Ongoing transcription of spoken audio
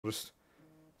Just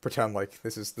pretend like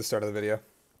this is the start of the video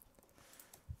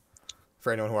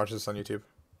for anyone who watches this on YouTube.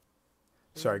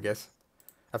 Sorry, guys.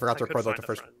 I forgot to I could record like the find a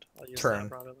first friend. I'll use turn.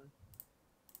 that rather than.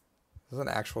 This is an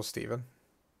actual Steven.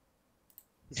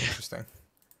 Interesting.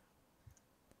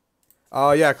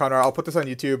 Yeah, Connor, I'll put this on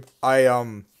YouTube. I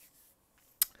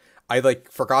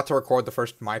like forgot to record the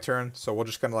first my turn, so we're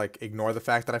just gonna like ignore the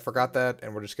fact that I forgot that,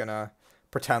 and we're just gonna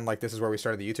pretend like this is where we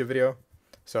started the YouTube video.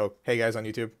 So hey guys on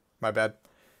YouTube, my bad.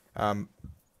 Um,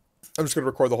 I'm just gonna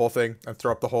record the whole thing and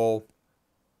throw up the whole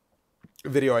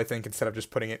video, I think, instead of just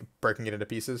breaking it into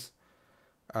pieces.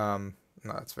 No,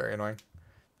 that's very annoying.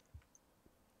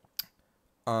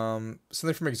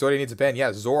 Something from Exodia needs a ban.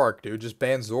 Yeah, Zork, dude, just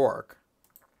ban Zork.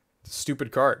 It's a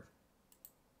stupid card.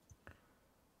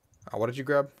 What did you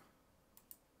grab?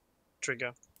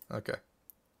 Trigger. Okay.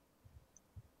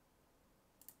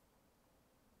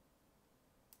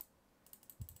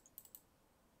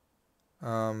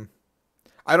 I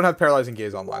don't have Paralyzing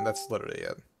Gaze online. That's literally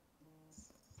it.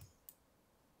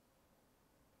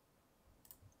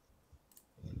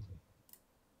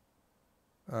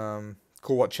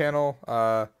 Cool. What channel?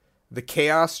 The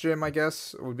Chaos Gym, I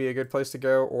guess, would be a good place to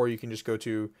go, or you can just go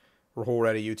to Rahul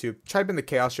Ready YouTube. Type in the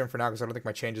Chaos Gym for now because I don't think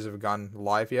my changes have gone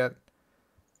live yet.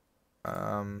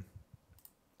 But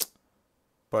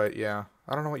yeah,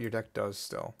 I don't know what your deck does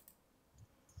still.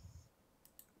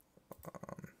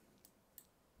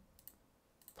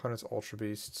 Opponent's Ultra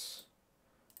Beasts.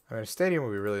 I mean, a stadium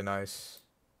would be really nice.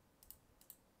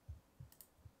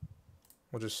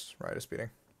 We'll just ride a speeding.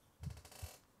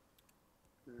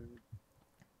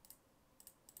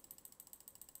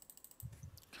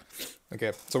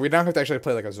 Okay, so we now have to actually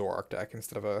play like a Zoroark deck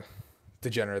instead of a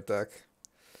degenerate deck,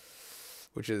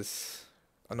 which is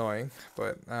annoying,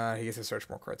 but he gets to search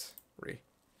more cards.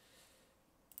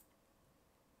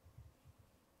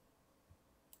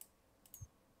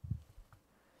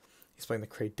 He's playing the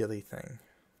Cradilly thing.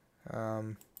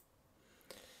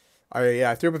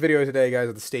 I threw up a video today, guys,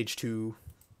 of the stage 2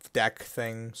 deck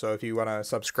thing, so if you want to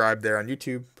subscribe there on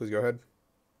YouTube, please go ahead.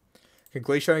 Can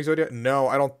Glaceon Exodia? No,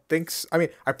 I don't think so. I mean,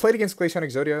 I played against Glaceon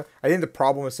Exodia. I think the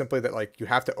problem is simply that, like, you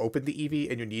have to open the EV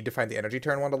and you need to find the energy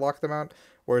turn one to lock them out.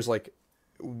 Whereas, like,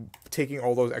 taking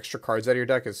all those extra cards out of your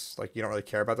deck is, like, you don't really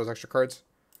care about those extra cards.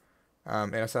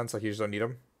 In a sense, like, you just don't need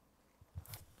them.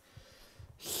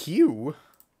 Hugh?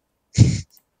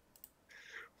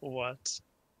 What?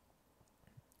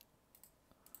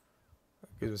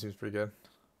 Gizmo seems pretty good.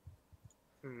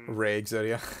 Hmm. Ray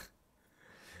Exodia.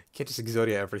 Can't just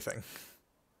Exodia everything.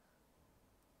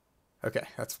 Okay,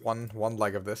 that's one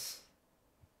leg of this.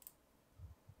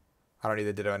 I don't need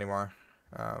the Ditto anymore.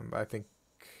 I think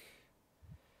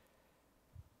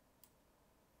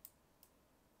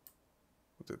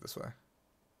we'll do it this way.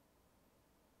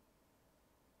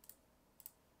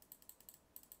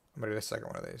 I'm gonna do the second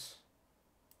one of these.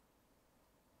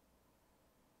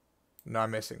 No,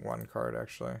 I'm missing one card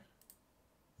actually.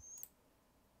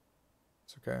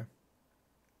 It's okay.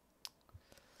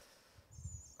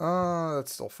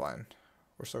 That's still fine.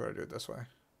 We're still gonna do it this way.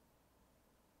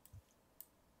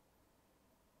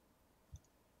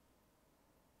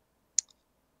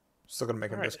 Still gonna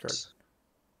make him discard.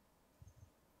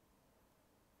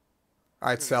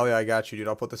 Alright, Sally, I got you, dude.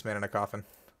 I'll put this man in a coffin.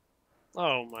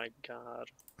 Oh my god.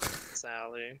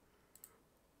 Sally.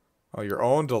 Oh, your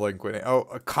own delinquent. Oh,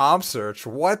 a comp search.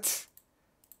 What?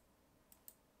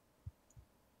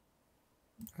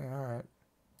 Yeah, alright.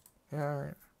 Yeah,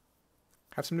 alright.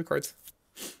 Have some new cards.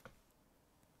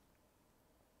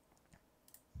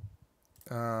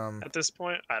 At this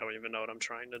point, I don't even know what I'm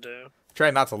trying to do.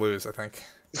 Try not to lose, I think.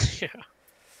 Yeah.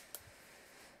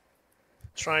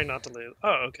 Trying not to lose.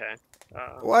 Oh, okay.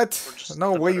 What?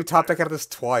 No way you top deck out of this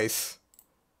twice.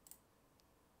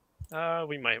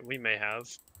 We may have.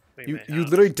 You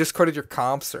literally discarded your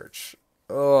comp search.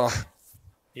 Ugh.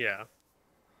 Yeah.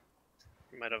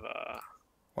 You might have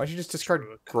Why don't you just discard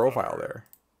Grovile there?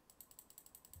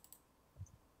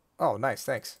 Oh, nice,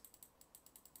 thanks.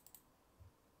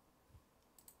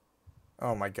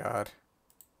 Oh my god.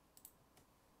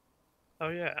 Oh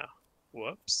yeah.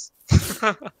 Whoops. This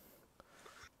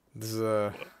is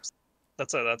a. Whoops.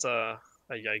 That's a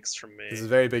yikes from me. This is a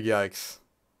very big yikes.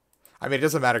 I mean, it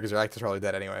doesn't matter because your Actor's probably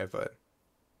dead anyway, but.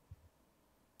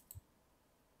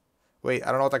 Wait,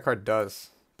 I don't know what that card does.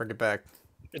 Bring it back.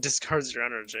 It discards your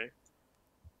energy.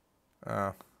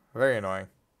 Oh, very annoying.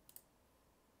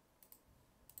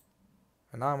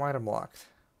 And now I'm item locked.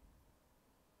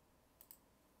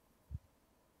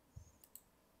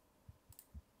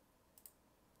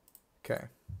 Okay,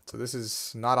 so this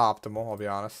is not optimal, I'll be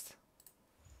honest.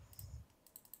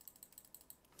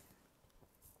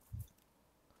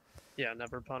 Yeah,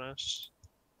 never punished.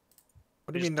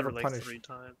 What do You you mean just never threw like punish? 3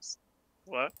 times.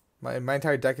 What? My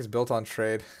entire deck is built on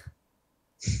trade.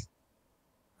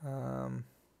 Um.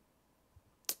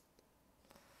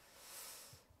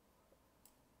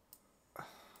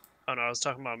 Oh no, I was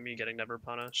talking about me getting never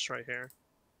punished right here.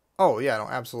 Oh yeah, no,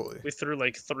 absolutely. We threw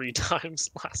like 3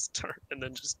 times last turn and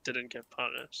then just didn't get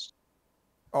punished.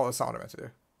 Oh, that's not what I meant to do.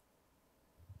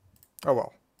 Oh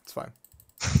well, it's fine.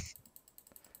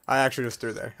 I actually just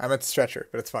threw there. I meant stretcher,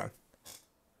 but it's fine.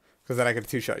 Because then I could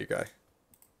two-shot you guy.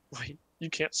 Wait, you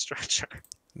can't stretch her.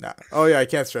 Nah. Oh yeah, I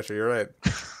can't stretcher. You're right.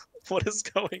 What is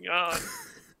going on?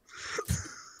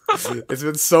 It's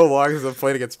been so long since I've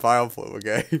played against Pile Flu,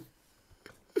 okay?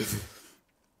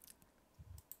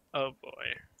 Oh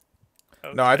boy.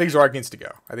 Okay. No, I think Zork needs to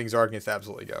go. I think Zork needs to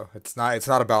absolutely go. It's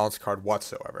not a balanced card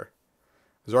whatsoever.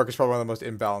 Zork is probably one of the most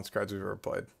imbalanced cards we've ever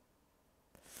played.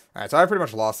 Alright, so I pretty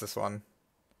much lost this one.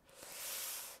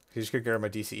 He's just gonna get rid of my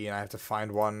DCE and I have to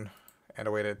find one and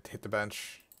a way to hit the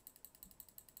bench.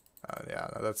 Yeah,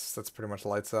 no, that's pretty much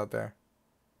lights out there.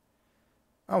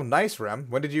 Oh, nice, Rem.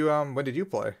 When did you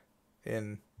play?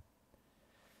 In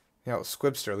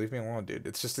Squibster, leave me alone, dude.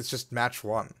 It's just match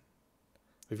 1.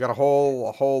 We've got a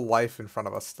whole life in front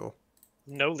of us still.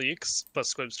 No leaks, but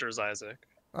Squibster's Isaac.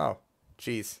 Oh,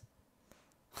 jeez.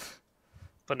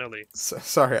 But no leaks.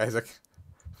 Sorry, Isaac.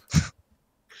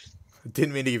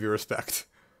 Didn't mean to give you respect.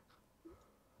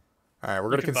 Alright, we're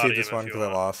going to concede this one because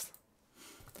I lost.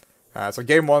 Alright, so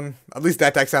game 1. At least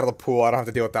that deck's out of the pool. I don't have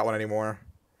to deal with that one anymore.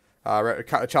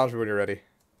 Challenge me when you're ready.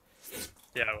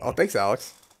 Yeah. Oh, thanks,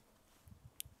 Alex.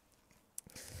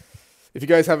 If you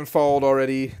guys haven't followed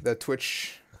already, the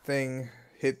Twitch thing,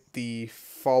 hit the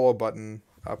follow button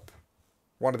up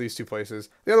one of these 2 places.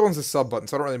 The other one's the sub button,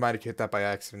 so I don't really mind if you hit that by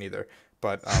accident either.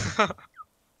 But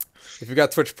if you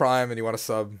got Twitch Prime and you want to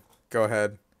sub, go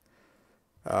ahead.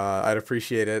 I'd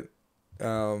appreciate it.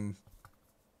 So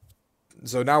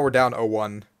now we're down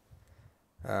 0-1.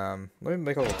 Let me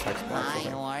make a little text box. Hi,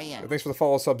 how are you? Thanks for the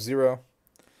follow, Sub-Zero.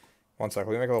 One sec,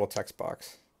 let me make a little text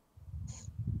box.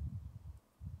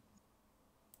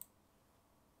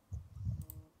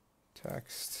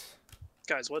 Text.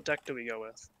 Guys, what deck do we go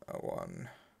with? 1.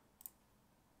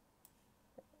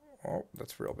 Oh,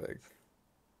 that's real big.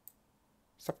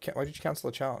 Stop! Why did you cancel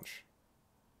the challenge?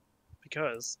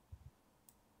 Because.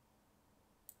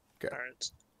 Okay.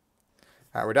 Alright.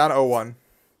 Alright, we're down 0-1.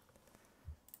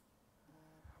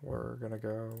 We're gonna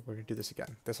do this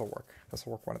again. This'll work.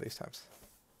 This'll work one of these times.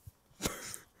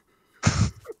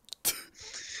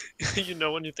 You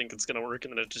know when you think it's gonna work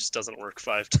and then it just doesn't work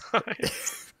 5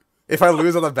 times. If I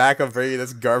lose on the back of bringing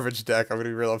this garbage deck, I'm gonna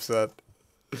be real upset.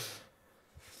 I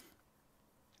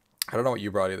don't know what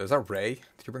you brought either. Is that Ray?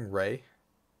 Did you bring Ray?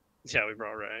 Yeah, we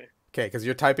brought Ray. Okay, because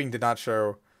your typing did not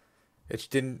show. It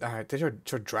didn't. Did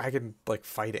show dragon like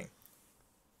fighting.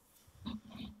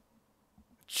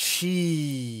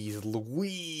 Jeez,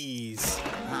 Louise.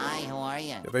 Hi, how are you?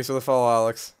 Yeah, thanks for the follow,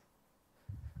 Alex.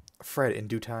 Fred, in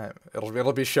due time.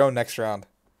 It'll be shown next round,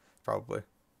 probably.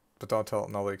 But don't tell.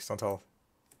 No leaks. Don't tell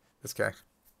this guy.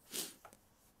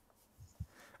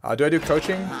 Do I do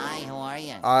coaching? Hi, how are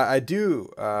you? I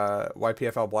do.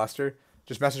 YPFL Blaster.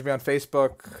 Just message me on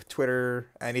Facebook, Twitter,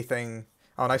 anything.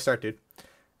 Oh, nice start, dude.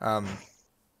 And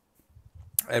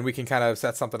we can kind of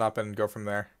set something up and go from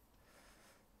there.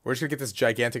 We're just gonna get this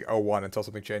gigantic 0-1 until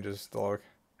something changes. The log.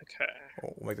 Okay.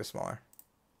 We'll make this smaller.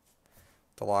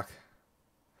 The lock.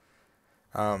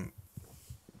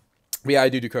 Yeah, I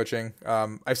do coaching.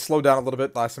 I slowed down a little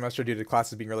bit last semester due to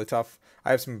classes being really tough.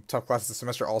 I have some tough classes this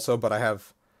semester also, but I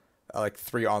have like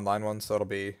 3 online ones, so it'll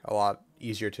be a lot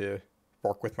easier to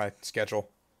work with my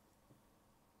schedule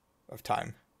of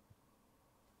time.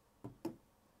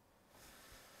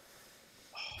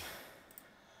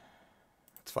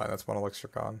 It's fine. That's 1 elixir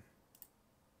gone.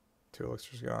 2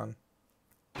 elixirs gone.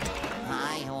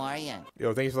 Hi, how are you?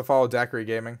 Yo, thank you for the follow, Daiquiri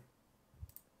Gaming.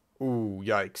 Ooh,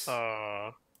 yikes.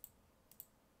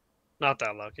 Not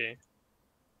that lucky.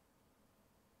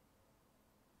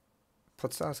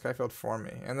 Puts down Skyfield for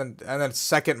me. And then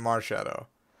second Marshadow.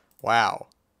 Wow.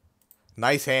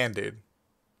 Nice hand, dude.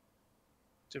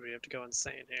 Do we have to go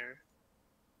insane here?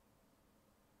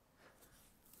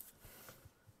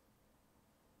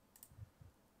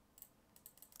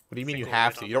 What do you mean you Think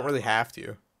have we'll to? wait You on don't really that. have to. You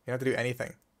don't have to do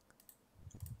anything.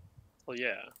 Well,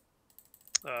 yeah.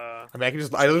 I mean,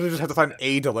 I literally just have to find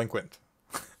a delinquent.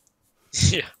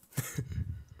 Yeah.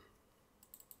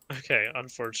 Okay,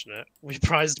 unfortunate. We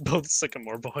prized both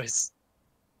Sycamore boys.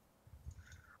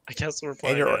 I guess we're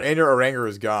playing. And your Oranger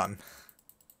is gone.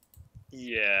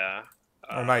 Yeah.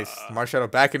 Oh, nice. Marshadow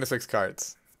back into 6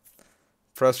 cards.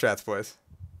 Pro strats, boys.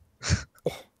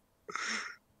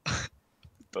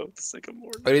 Both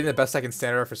Sycamore. Are you the best deck in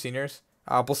standard for seniors?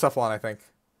 Bullcephalon, I think.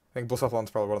 I think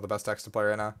Bullcephalon's probably one of the best decks to play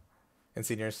right now in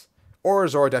seniors. Or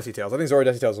Zora Desi Tails. I think Zora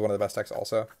Desi Tails is one of the best decks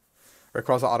also.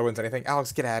 Rayquaza auto wins anything.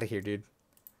 Alex, get out of here, dude.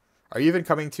 Are you even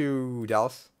coming to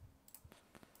Dallas?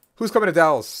 Who's coming to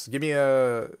Dallas? Give me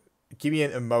an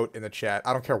emote in the chat.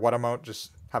 I don't care what emote,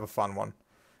 just have a fun one.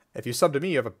 If you sub to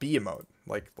me, you have a B emote,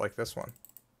 like this one.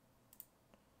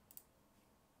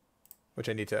 Which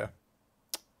I need to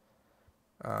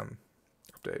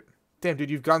update. Damn,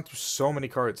 dude, you've gone through so many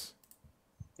cards.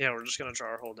 Yeah, we're just gonna draw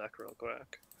our whole deck real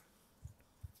quick.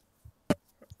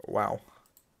 Wow.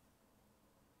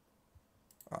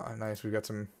 Nice. We've got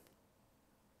some.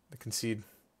 The concede.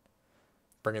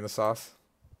 Bringing the sauce.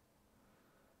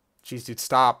 Jeez, dude,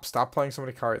 stop. Stop playing so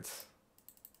many cards.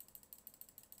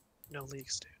 No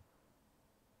leaks, dude.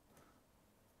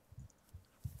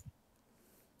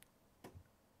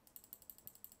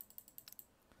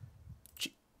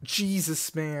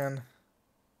 Jesus, man.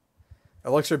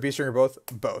 Elixir, Beast Ringer, both?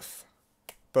 Both.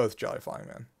 Both Jolly Flying,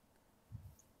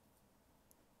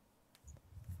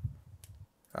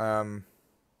 man.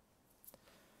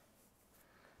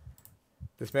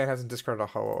 This man hasn't discarded a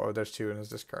ho. Oh, there's two in his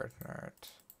discard. Alright.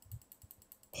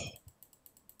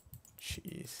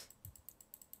 Jeez.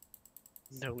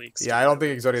 No leaks. Yeah, I don't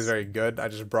think Exodia is very good. I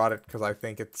just brought it because I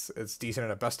think it's decent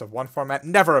in a best of one format.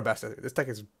 Never a best of three. This deck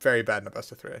is very bad in a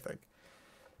best of three, I think.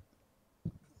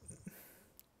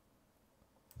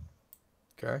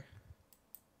 Okay.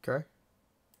 Okay.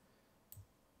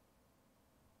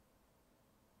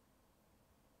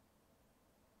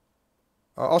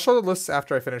 I'll show the lists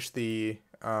after I finish the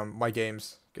my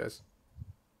games, guys.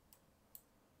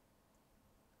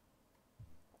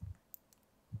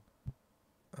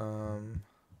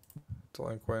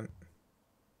 Delinquent.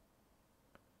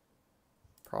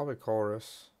 Probably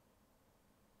Chorus.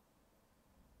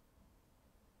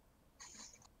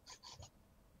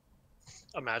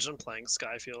 Imagine playing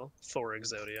Skyfuel for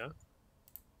Exodia.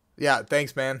 Yeah,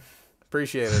 thanks, man.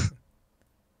 Appreciate it.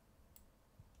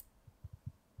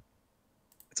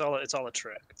 It's all a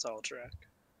trick. It's all a trick.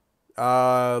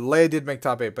 Leia did make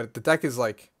top 8, but the deck is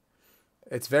like,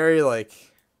 it's very like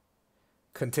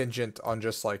contingent on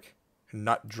just like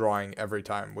nut drawing every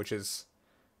time, which is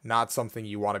not something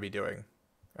you want to be doing.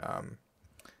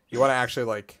 You want to actually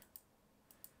like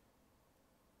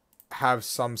have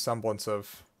some semblance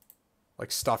of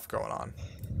like stuff going on.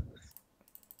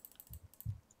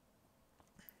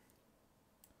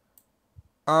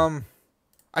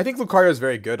 I think Lucario is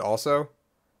very good also.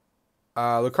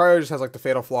 Lucario just has like the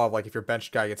fatal flaw of like if your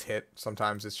bench guy gets hit,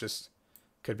 sometimes it's just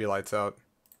could be lights out.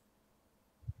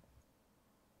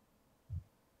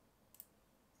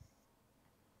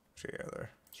 Actually, yeah, there.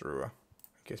 Zorua, in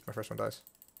case my first one dies.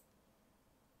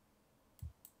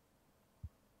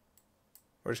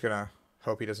 We're just gonna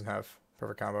hope he doesn't have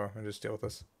perfect combo and just deal with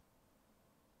this.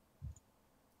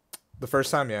 The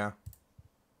first time, yeah.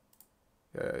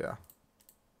 Yeah.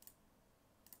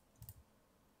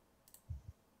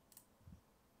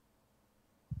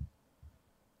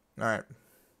 Alright.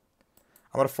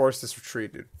 I'm gonna force this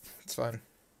retreat, dude. It's fine.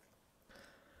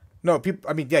 No, people.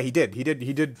 I mean, yeah, he did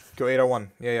go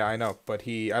 801. Yeah, I know, but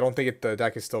I don't think the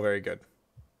deck is still very good,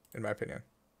 in my opinion.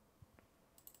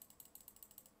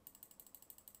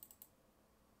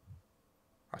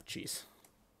 Ah, jeez.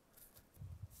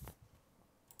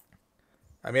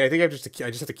 I mean, I think I just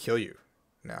have to kill you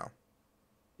now.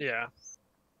 Yeah,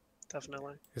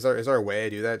 definitely. Is there a way I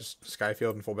do that? Just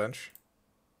Skyfield and full bench?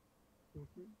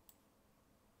 Mm-hmm.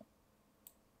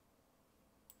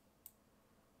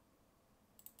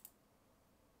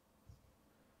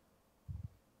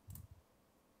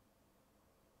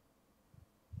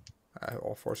 I have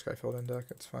all 4 Skyfield in deck.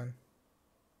 It's fine.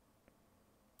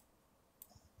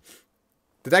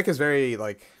 The deck is very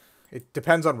like, it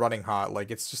depends on running hot.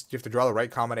 Like it's just you have to draw the right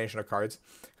combination of cards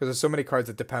because there's so many cards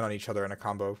that depend on each other in a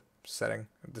combo setting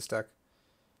of this deck.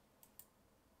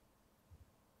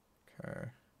 Okay.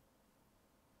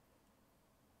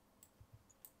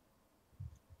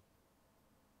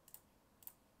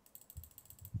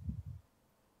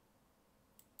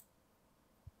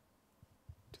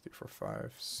 Two, 3, 4,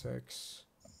 5, 6.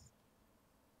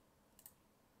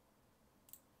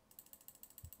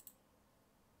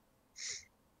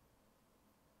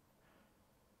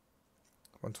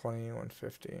 120,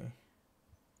 150.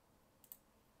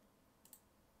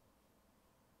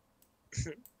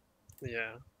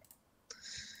 Yeah.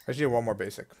 I just need one more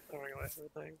basic. Throwing away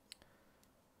everything.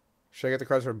 Should I get the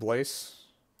cards for Blaze?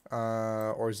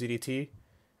 Or ZDT?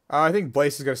 I think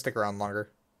Blaze is going to stick around longer.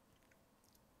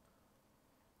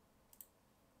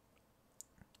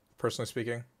 personally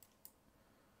speaking.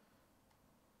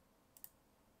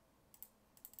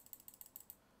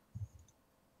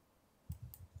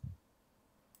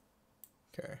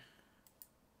 Okay.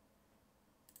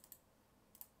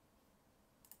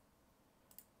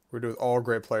 We're doing all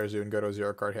great players. You can go to a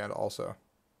 0 card hand also.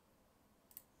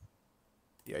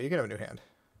 Yeah, you can have a new hand.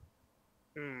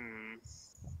 Hmm.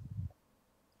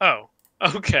 Oh,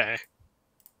 okay.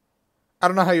 I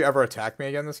don't know how you ever attack me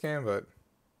again this game, but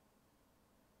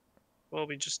Well,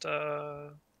 we just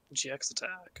GX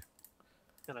attack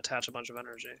and attach a bunch of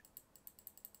energy.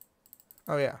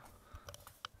 oh yeah.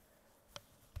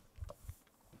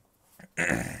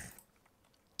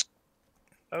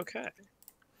 Okay.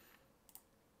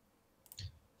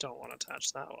 Don't want to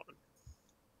attach that one.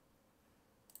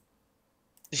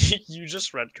 You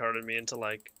just red carded me into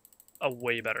like a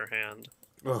way better hand.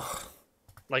 Ugh.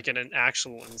 Like in an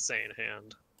actual insane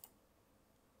hand.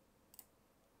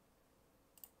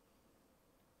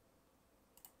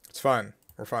 It's fine.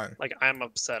 We're fine. Like I'm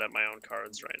upset at my own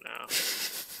cards right now.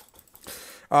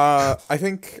 I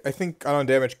think unknown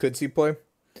damage could see play.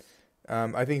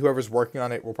 I think whoever's working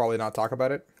on it will probably not talk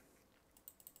about it.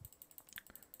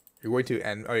 You're going to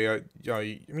end. Oh yeah.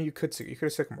 I mean, you could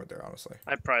have sycamore there, honestly.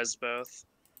 I prized both.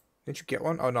 Didn't you get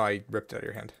one? Oh no, I ripped it out of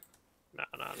your hand. No.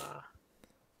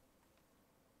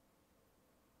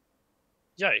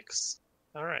 Yikes.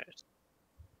 Alright.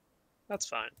 That's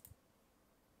fine.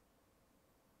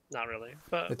 Not really,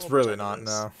 but It's we'll really pretend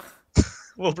not. it is. No.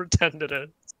 We'll pretend it is.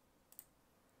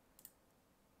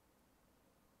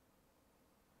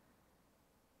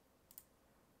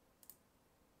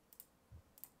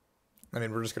 I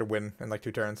mean, we're just gonna win in like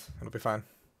 2 turns. It'll be fine.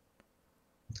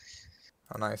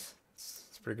 Oh, nice.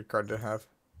 It's a pretty good card to have.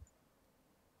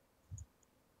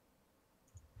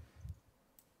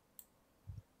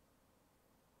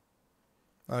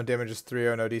 Damage is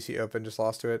 3-0, no DC open, just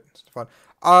lost to it. Stefan.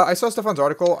 I saw Stefan's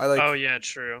article. I like. Oh yeah,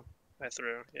 true. I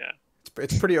threw. Yeah.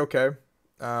 It's pretty okay.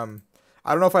 I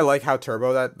don't know if I like how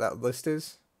turbo that list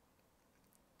is.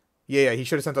 Yeah, he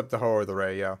should have sent up the Ho or the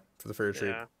Ray, yeah, for the free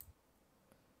retreat. Yeah.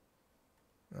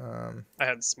 I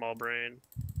had small brain.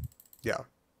 Yeah.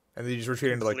 And then you just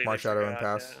retreat into like Completely March Shadow and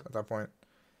forgot, pass yeah. at that point.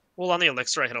 Well, on the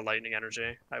elixir, I had a lightning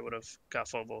energy. I would have got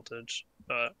full voltage,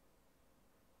 but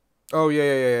Oh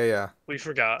yeah. we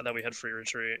forgot that we had free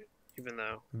retreat, even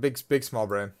though. Big small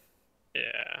brain.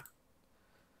 Yeah.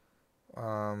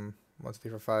 1, 2,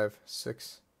 3, 4, 5,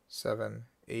 6, 7,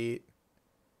 8.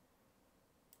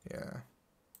 Yeah.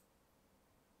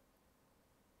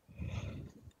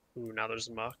 Ooh, now there's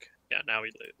muck. Yeah, now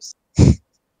we lose.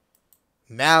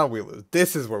 Now we lose.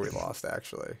 This is where we lost,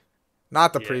 actually.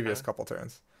 Not the Yeah. previous couple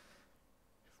turns.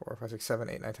 4, 5, 6, 7,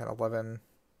 8, 9, 10, 11.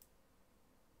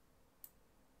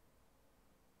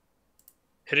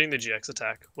 Hitting the GX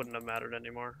attack wouldn't have mattered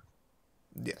anymore.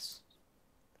 Yes.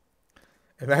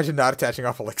 Imagine not attaching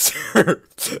off elixir.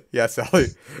 Yes,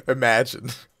 Ellie.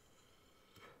 Imagine.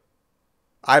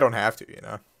 I don't have to, you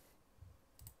know.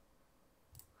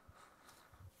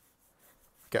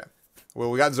 Okay.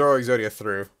 Well, we got Zoro Exodia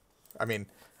through. I mean,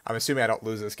 I'm assuming I don't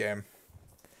lose this game.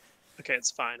 Okay, it's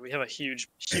fine. We have a huge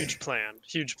plan.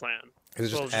 Huge plan.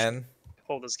 Is it just N?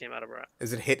 Hold this game out of our.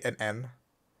 Is it hit an N?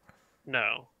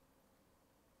 No.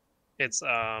 It's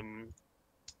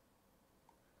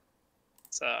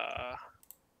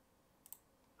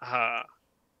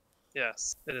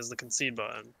yes, it is the concede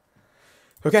button.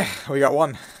 Okay, we got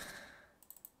one.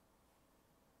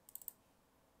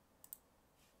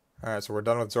 Alright, so we're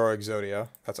done with Zoro Exodia.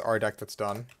 That's our deck that's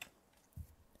done.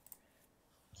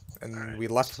 And Alright. we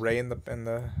left Ray in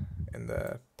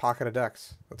the pocket of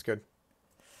decks. That's good.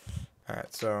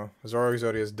 Alright, so Zoro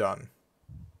Exodia is done.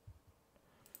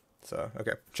 So,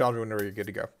 okay. Challenge me whenever you're good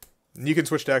to go. And you can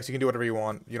switch decks, you can do whatever you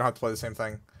want. You don't have to play the same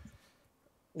thing.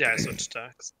 Yeah, I switched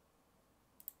decks.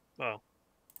 Well.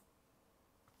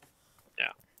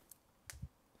 Yeah.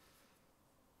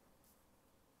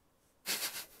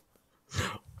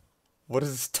 What is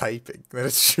this typing that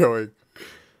it's showing?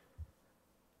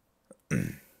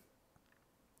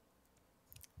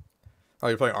 Oh,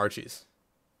 you're playing Archies.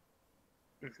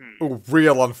 Mm-hmm. Ooh,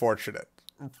 real unfortunate.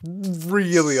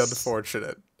 Really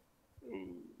unfortunate.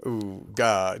 Ooh,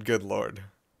 God, good lord.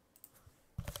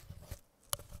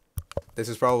 This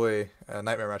is probably a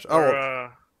nightmare match.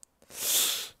 Oh.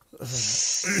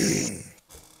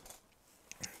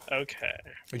 Okay.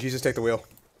 Jesus, take the wheel.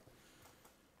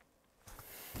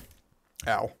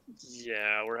 Ow.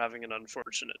 Yeah, we're having an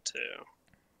unfortunate too.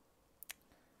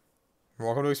 You're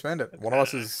welcome to expand it. One of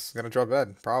us is gonna draw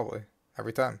bed, probably.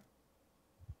 Every time.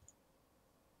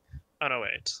 Oh no,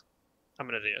 wait. I'm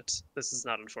an idiot. This is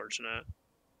not unfortunate.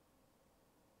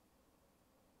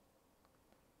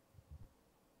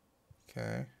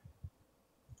 Okay.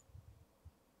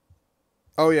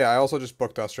 Oh yeah, I also just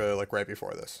booked Australia like right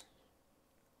before this.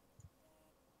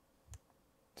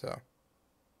 So.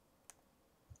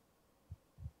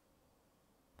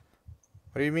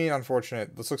 What do you mean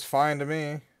unfortunate? This looks fine to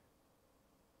me.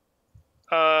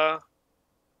 I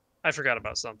forgot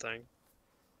about something.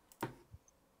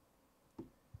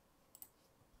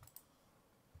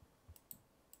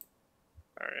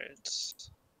 All right.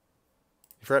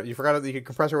 You forgot that you could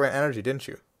compress your energy, didn't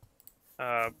you?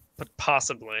 But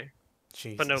possibly,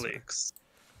 Jesus. but no leaks.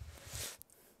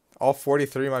 All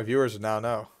 43 of my viewers now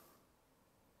know.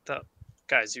 The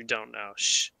guys, you don't know.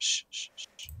 Shh, shh, shh,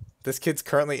 shh. This kid's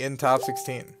currently in top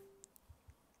 16.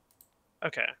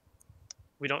 Okay,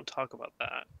 we don't talk about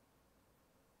that.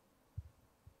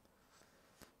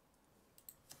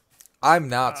 I'm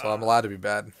not, so I'm allowed to be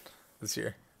bad this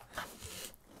year.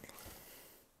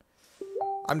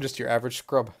 I'm just your average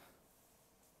scrub.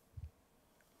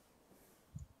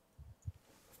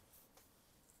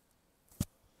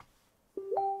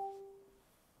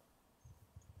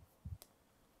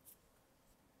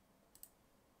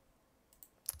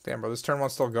 Damn, bro, this turn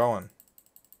one's still going.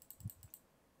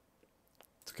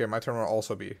 It's okay. My turn will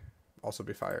also be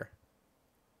fire.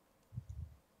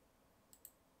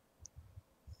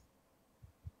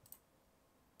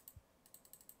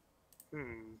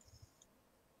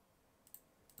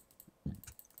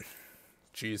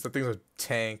 Jeez, that thing's a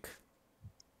tank.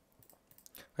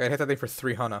 I hit that thing for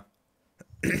 300.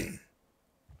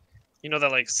 You know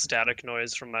that like static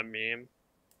noise from that meme?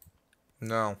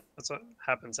 No. That's what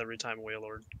happens every time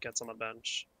Wailord gets on the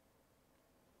bench.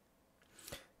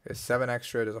 It's 7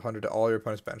 extra. Does 100 to all your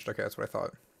opponents benched. Okay, that's what I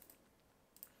thought.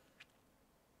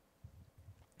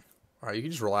 Alright, you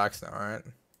can just relax now, alright?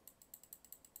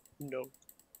 No.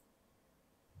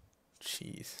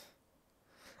 Jeez.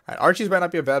 Alright, Archie's might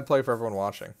not be a bad play for everyone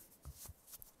watching.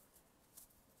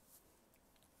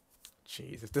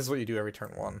 Jeez, if this is what you do every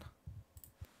turn one.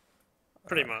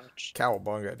 Pretty much.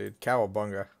 Cowabunga, dude.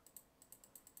 Cowabunga.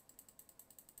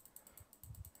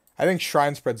 I think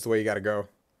Shrine Spread's the way you gotta go.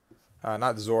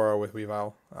 Not Zoro with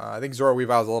Weavile. I think Zoro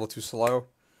Weavile is a little too slow.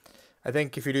 I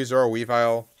think if you do Zoro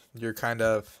Weavile, you're kind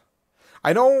of...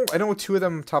 I know 2 of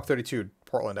them top 32,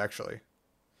 Portland, actually.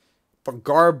 But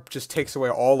Garb just takes away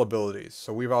all abilities,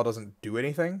 so Weavile doesn't do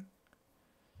anything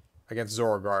against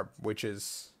Zoro Garb, which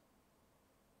is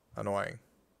annoying.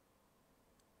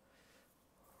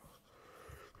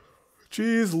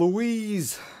 Jeez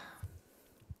Louise!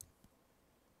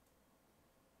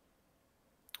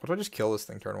 What if I just kill this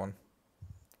thing turn 1?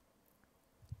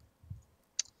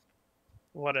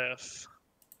 What if?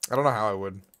 I don't know how I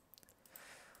would.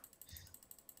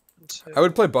 I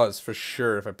would play Buzz for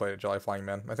sure if I played a Jolly Flying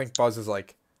Man. I think Buzz is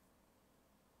like...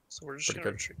 So we're just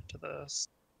gonna retreat to this.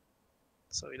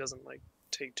 So he doesn't like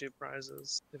take 2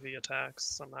 prizes if he attacks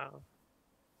somehow.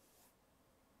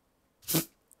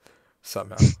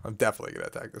 Somehow. I'm definitely gonna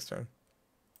attack this turn.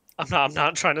 I'm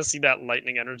not trying to see that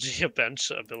lightning energy a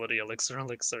bench ability elixir,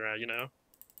 you know?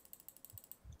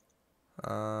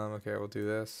 Okay, we'll do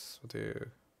this. We'll do...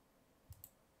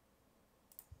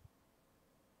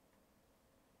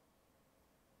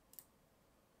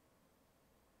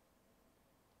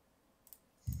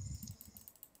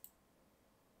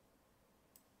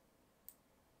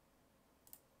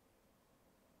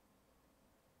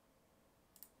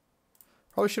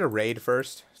 Probably should have raid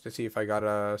first to see if I got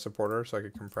a supporter so I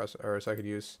could compress or so I could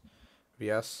use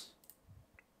VS.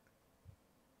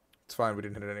 It's fine, we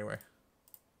didn't hit it anyway.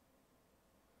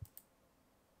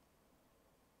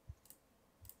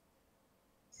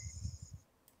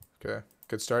 Okay,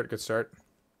 good start, good start.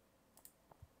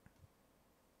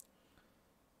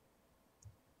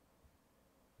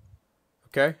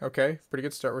 Okay, pretty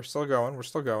good start. We're still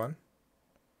going.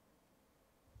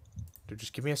 Dude,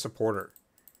 just give me a supporter.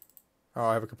 Oh,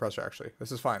 I have a compressor, actually.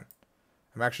 This is fine.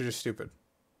 I'm actually just stupid.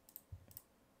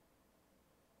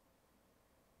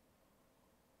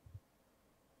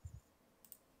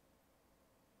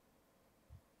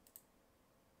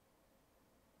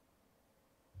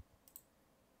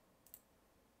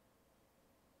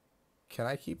 Can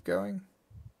I keep going?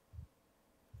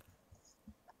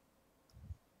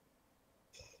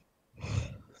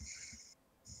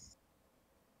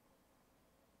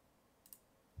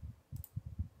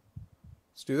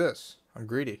 Let's do this. I'm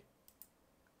greedy.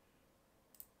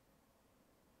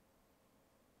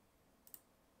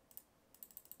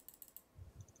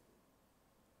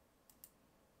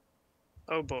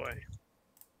 Oh boy.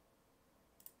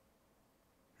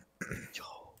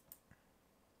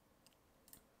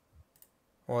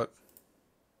 What?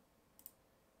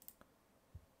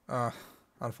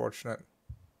 Unfortunate.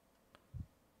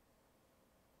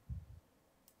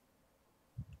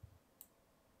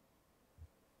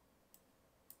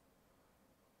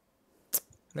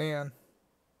 Man.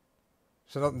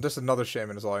 So just another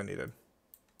shaman is all I needed.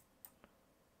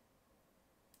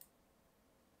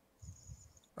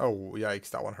 Oh, yikes,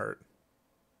 that one hurt.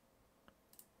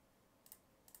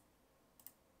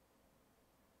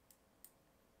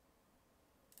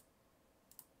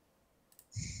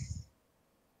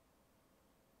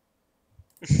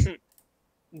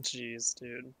 Jeez,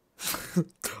 dude.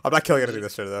 I'm not killing anything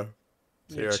this turn, though.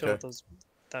 So You you're chill okay. with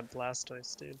that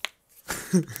Blastoise, dude.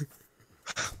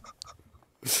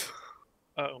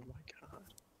 Oh my god.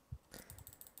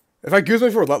 If I goose my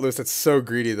forward let loose, that's so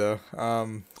greedy, though.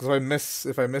 Because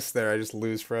if I miss there, I just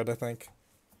lose Fred, I think.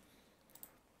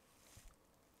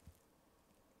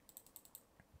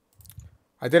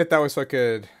 I did it that way so I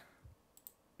could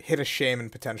hit a shaman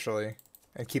potentially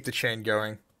and keep the chain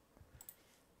going.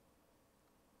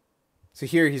 So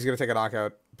here he's gonna take a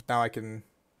knockout, but now I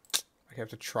have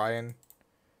to try and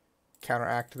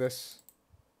counteract this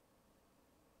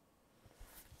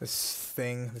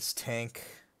this tank.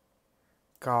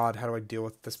 God, how do I deal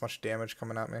with this much damage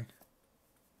coming at me?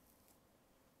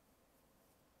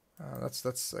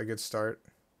 That's a good start.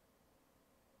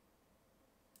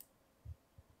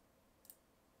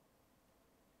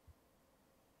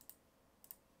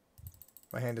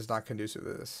 My hand is not conducive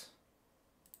to this.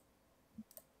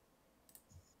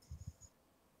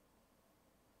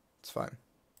 It's fine.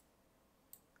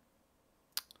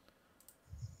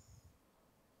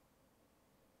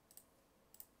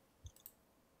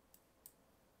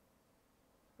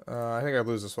 I think I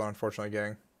lose this one, unfortunately,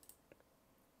 gang.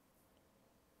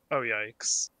 Oh,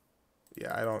 yikes.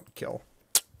 Yeah, I don't kill.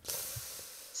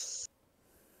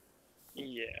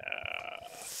 Yeah.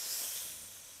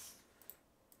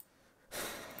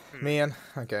 Man,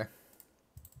 okay.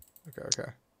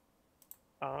 Okay.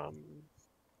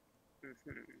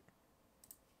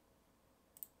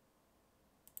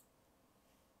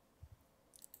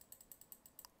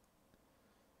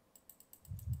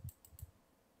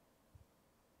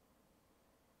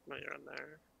 No, you're in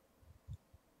there.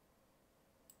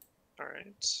 Alright.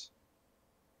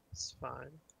 It's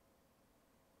fine.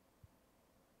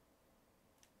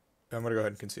 I'm gonna go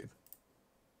ahead and concede.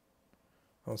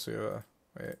 Also,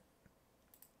 wait.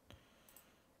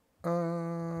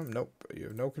 Nope. You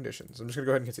have no conditions. I'm just gonna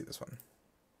go ahead and concede this one.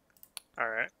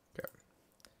 Alright. Okay.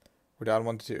 We're down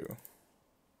 1-2.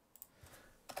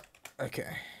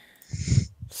 Okay.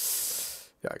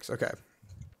 Yikes. Okay.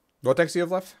 What decks do you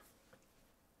have left?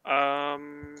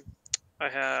 I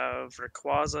have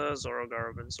Rayquaza,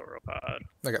 Zorogarb, and Zoropod.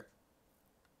 Okay.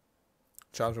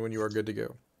 Challenge me when you are good to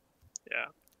go. Yeah.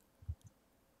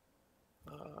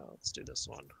 Let's do this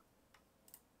one.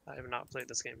 I have not played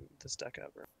this deck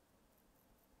ever.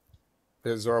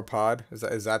 Is Zoropod?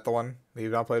 Is that the one that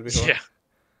you've not played before? Yeah.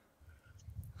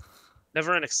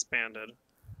 Never an expanded.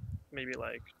 Maybe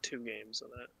like 2 games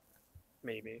with it.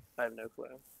 Maybe. I have no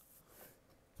clue.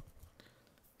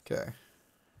 Okay.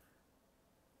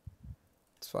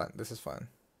 It's fine. This is fine.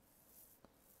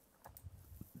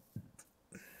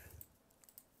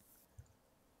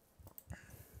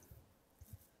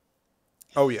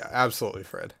 Oh yeah, absolutely,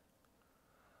 Fred.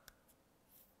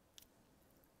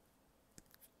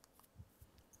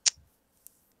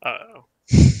 Uh-oh.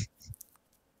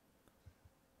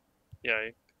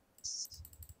 Yikes.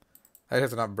 I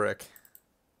have to not brick.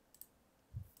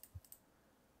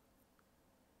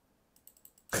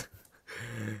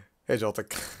 Hey,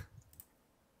 Joltik.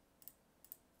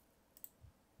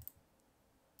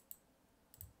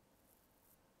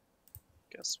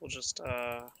 Guess we'll just,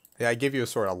 Yeah, I gave you a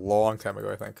sword a long time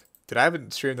ago, I think. Dude, I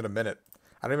haven't streamed in a minute.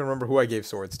 I don't even remember who I gave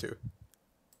swords to.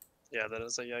 Yeah, that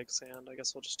is a yikes hand. I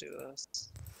guess we'll just do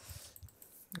this.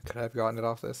 Could I have gotten it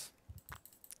off this?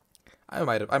 I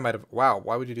might have. Wow,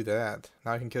 why would you do that?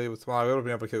 Now I can kill you with... Well, I would have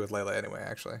been able to kill you with Layla anyway,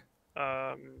 actually.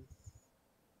 Well,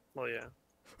 yeah.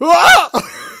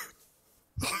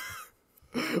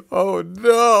 Oh,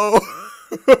 no!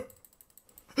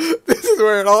 This is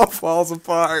where it all falls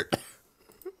apart.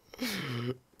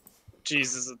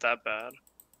 Jeez, is it that bad?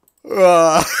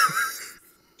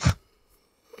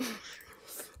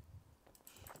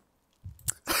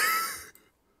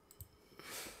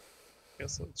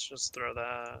 Guess let's just throw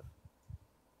that.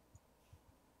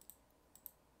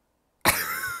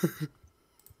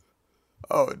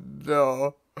 Oh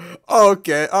no.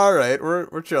 Okay, alright,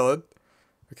 we're chilling.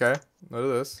 Okay, look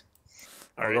at this.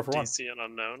 Alright, go for one. DC and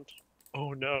unknown.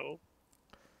 Oh no.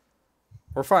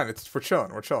 We're fine, we're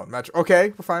chilling, Match.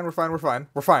 Okay, we're fine.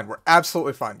 We're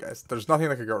absolutely fine, guys. There's nothing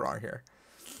that could go wrong here.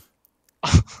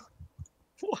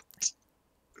 What?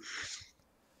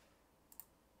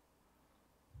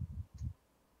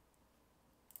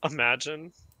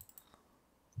 Imagine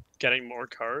getting more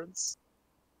cards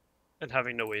and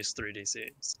having to waste 3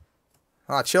 DCs.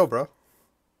 Ah, chill, bro.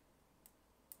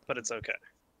 But it's okay.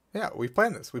 Yeah, we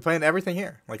planned this. We planned everything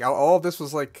here. Like, all of this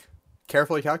was, like,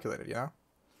 carefully calculated, you know?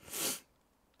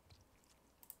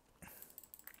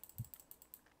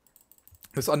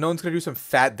 This unknown's gonna do some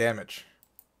fat damage.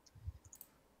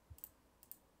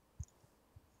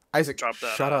 Isaac, Drop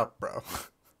that, shut up, bro.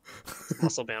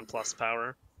 Muscle band plus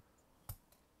power.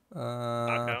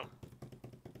 Knockout.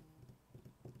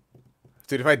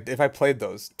 Dude, if I played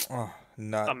those, oh,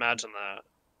 nut. Imagine that.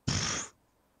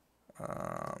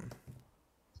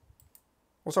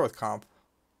 We'll start with comp.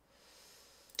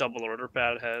 Double order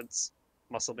bad heads.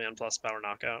 Muscle band plus power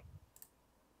knockout.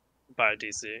 By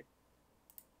DC.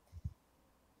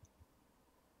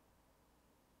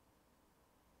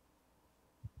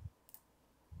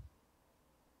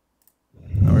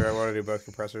 Oh, we want to do both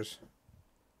compressors.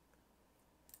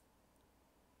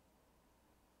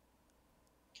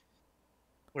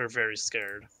 We're very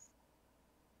scared.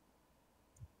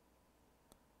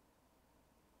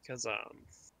 Because,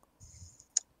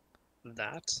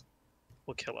 that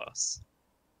will kill us.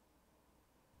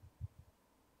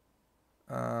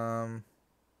 I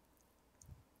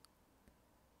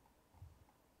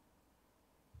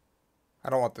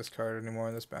don't want this card anymore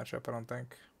in this matchup, I don't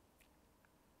think.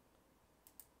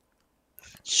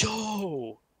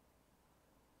 Yo!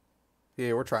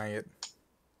 Yeah, we're trying it.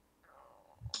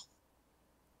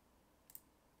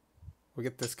 We'll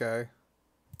get this guy.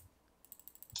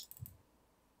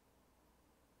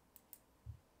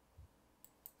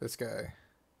 This guy.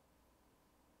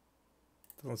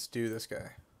 Let's do this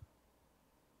guy.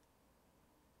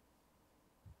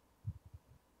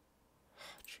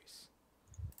 Jeez.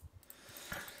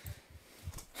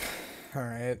 All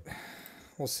right.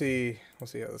 We'll see how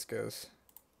this goes.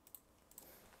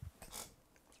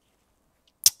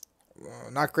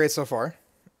 Not great so far.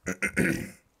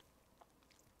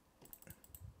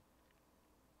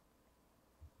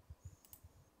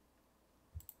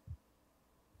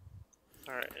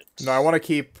 Alright. No, I want to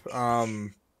keep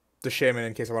the Shaman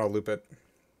in case I want to loop it.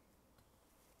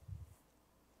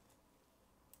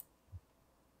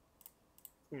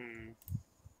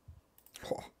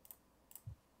 Oh.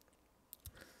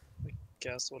 I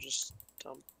guess we'll just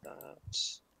dump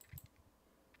that.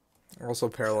 We're also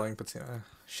paralleling, but in a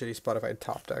shitty spot if I had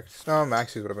top decked. No,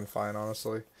 Maxis would have been fine,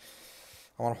 honestly.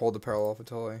 I want to hold the parallel up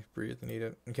until I breathe and need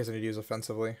it, in case I need to use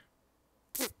offensively.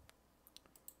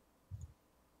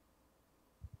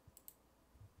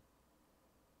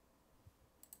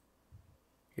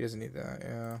 He doesn't need that,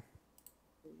 yeah.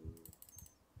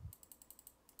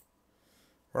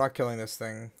 We're not killing this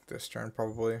thing this turn,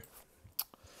 probably.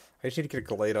 I just need to get a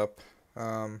Glade up.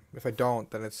 If I don't,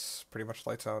 then it's pretty much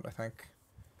lights out, I think.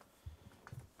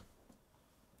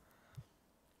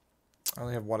 I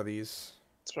only have one of these.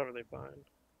 It's probably fine.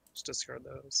 Just discard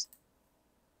those.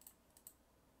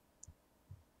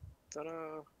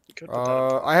 Ta-da! You could put that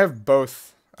up. I have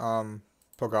both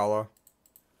Pogala.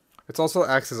 It's also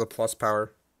acts as a plus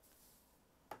power.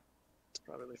 It's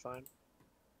probably fine.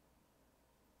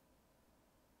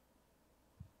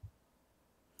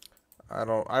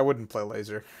 I wouldn't play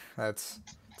laser. It's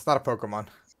not a Pokemon.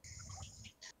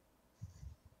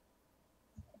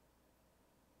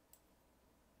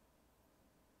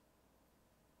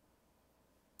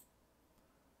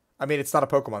 I mean, it's not a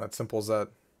Pokemon. It's simple as that.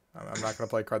 I'm not going to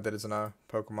play a card that isn't a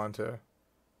Pokemon to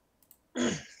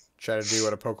try to do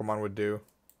what a Pokemon would do.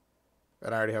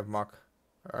 And I already have Muck.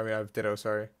 I mean, I have Ditto,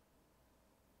 sorry.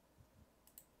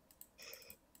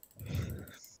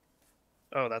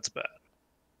 Oh, that's bad.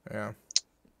 Yeah.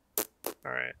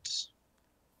 Alright.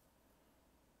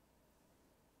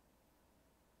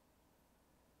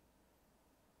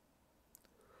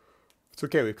 It's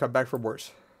okay. We've come back from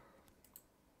worse.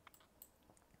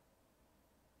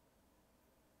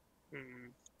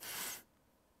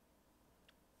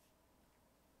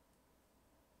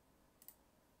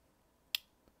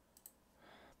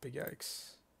 Big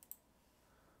yikes.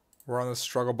 We're on the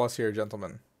struggle bus here,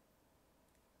 gentlemen.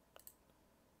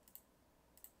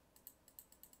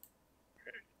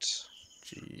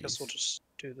 Jeez. Guess we'll just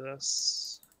do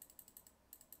this.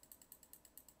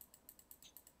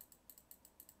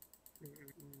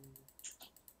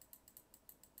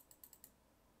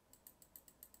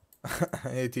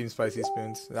 I need Team Spicy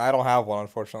Spoons. I don't have one,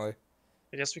 unfortunately.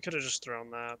 I guess we could have just thrown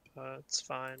that, but it's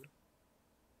fine.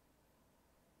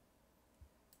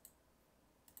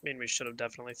 I mean, we should have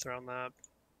definitely thrown that.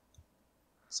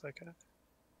 It's okay.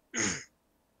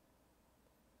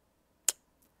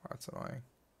 That's annoying.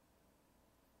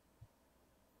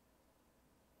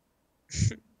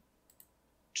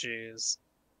 Jeez.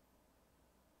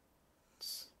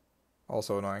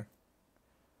 Also annoying.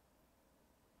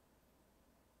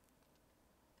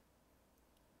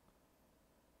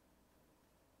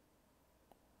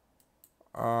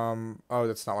 Oh,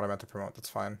 that's not what I meant to promote. That's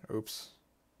fine. Oops.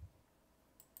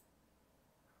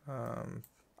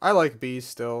 I like bees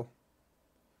still,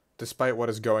 despite what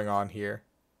is going on here.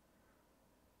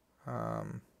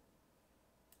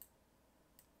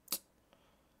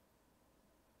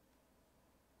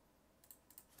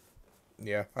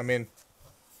 Yeah, I mean,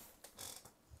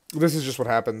 this is just what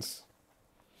happens.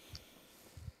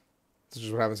 This is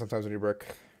just what happens sometimes when you brick.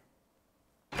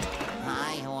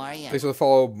 Hi, how are you? Thanks for the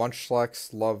follow,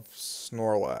 Munchlax Love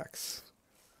Snorlax.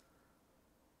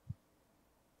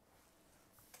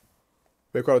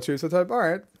 Big Auto 2 sometime?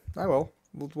 Alright, I will.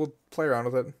 We'll play around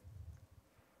with it.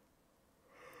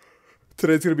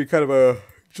 Today's gonna be kind of a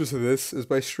just this is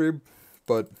my stream,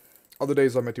 but other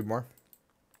days I might do more.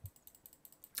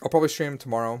 I'll probably stream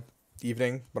tomorrow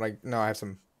evening when I have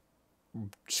some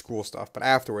school stuff, but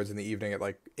afterwards in the evening at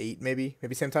like 8 maybe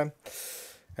same time.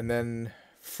 And then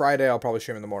Friday I'll probably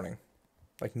stream in the morning,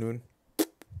 like noon,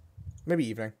 maybe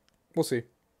evening. We'll see.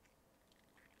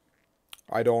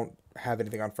 I don't have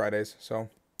anything on Fridays, so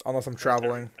unless I'm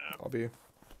traveling, I'll be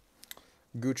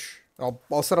gooch.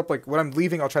 I'll set up, like, when I'm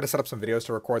leaving, I'll try to set up some videos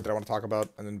to record that I want to talk about,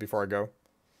 and then before I go.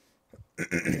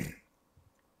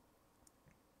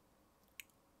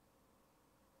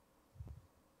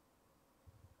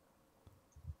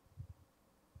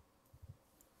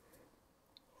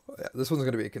 Yeah, this one's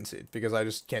going to be a concede, because I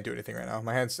just can't do anything right now.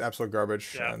 My hand's absolute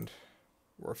garbage, and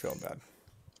we're feeling bad.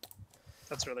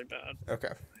 That's really bad. Okay.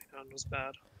 My hand was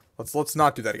bad. Let's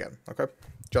not do that again, okay?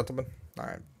 Gentlemen?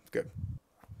 Alright, good.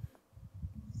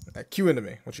 Cue into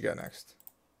me. What you got next?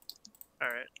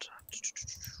 Alright.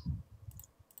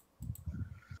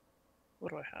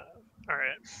 What do I have?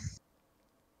 Alright.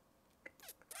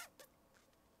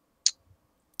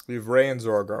 We have Ray and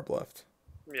Zorgarb left.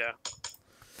 Yeah.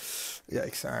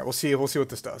 Yikes. Alright, we'll see what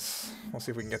this does. We'll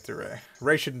see if we can get through Ray.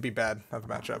 Ray shouldn't be bad of a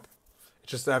matchup.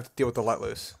 It's just I have to deal with the let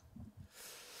loose.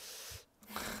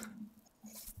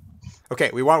 Okay,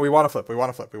 we want to flip. We want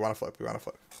to flip. We want to flip. We want to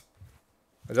flip.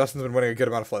 Justin's been winning a good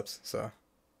amount of flips, so.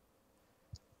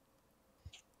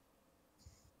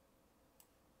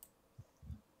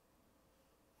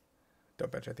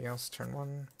 Don't bench anything else. Turn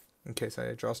 1 in case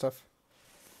I draw stuff.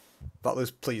 Let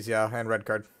loose, please. Yeah, and red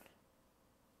card.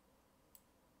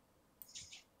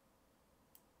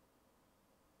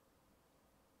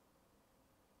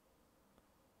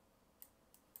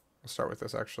 I'll start with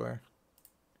this, actually.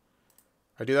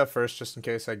 I do that first just in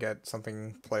case I get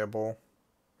something playable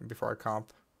before I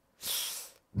comp.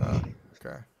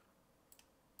 Okay.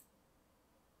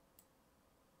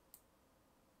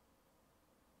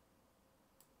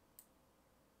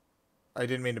 I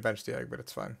didn't mean to bench the egg, but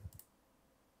it's fine.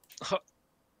 Oh,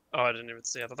 I didn't even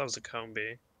see. I thought that was a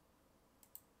Combi.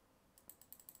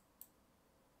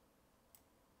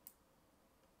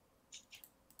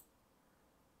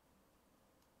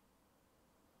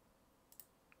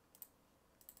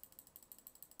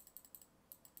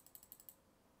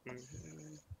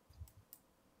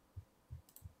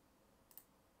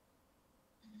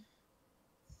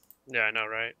 Yeah, I know,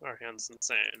 right? Our hand's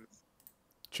insane.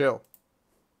 Chill.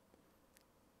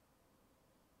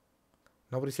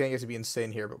 Nobody's saying it has to be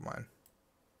insane here but mine.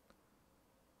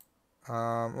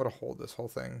 I'm gonna hold this whole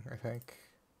thing, I think.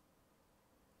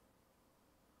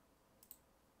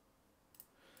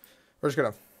 We're just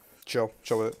gonna chill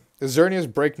with it. Is Xernea's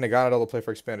break Nagana to play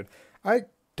for expanded? I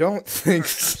don't think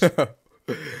so.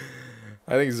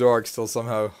 I think Zorg still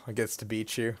somehow gets to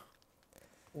beat you.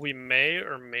 We may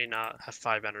or may not have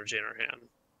 5 energy in our hand.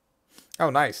 Oh,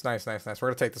 nice. We're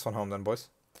gonna take this one home then, boys.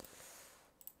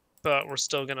 But we're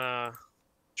still gonna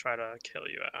try to kill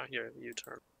you at your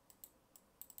U-turn.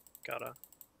 Gotta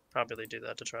probably do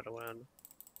that to try to win.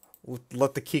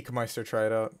 Let the Keekmeister try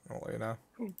it out. I'll let you know.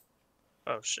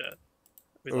 Oh shit.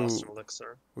 We lost an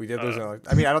elixir. We did lose an elixir.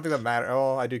 I mean, I don't think that matters.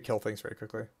 Oh, I do kill things very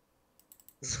quickly.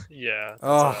 Yeah.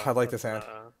 Oh, I like this hand.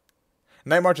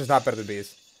 Night March is not better than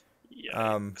bees.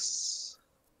 Yikes.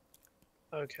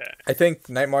 Okay. I think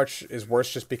Night March is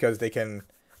worse just because they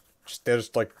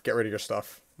just like get rid of your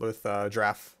stuff with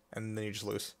draft, and then you just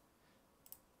lose.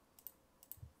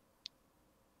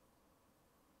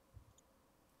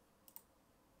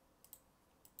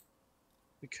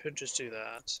 We could just do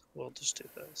that. We'll just do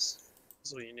this.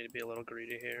 So we need to be a little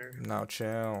greedy here. No,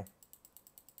 chill.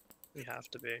 We have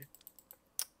to be.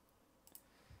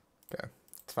 Okay,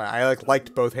 it's fine. I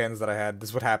liked both hands that I had. This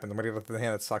is what happened. I'm gonna get the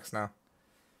hand that sucks now.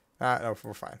 No,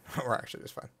 we're fine. We're actually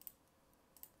just fine.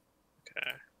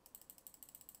 Okay.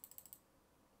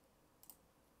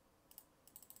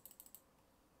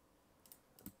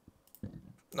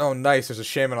 Oh, nice. There's a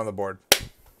shaman on the board.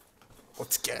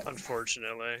 Let's get.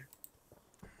 Unfortunately.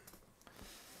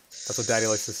 That's what Daddy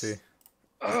likes to see.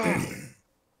 I'm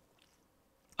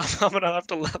gonna have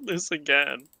to let loose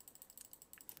again.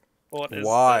 What is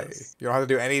Why? this? You don't have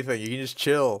to do anything. You can just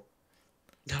chill.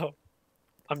 No.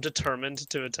 I'm determined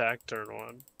to attack turn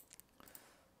 1.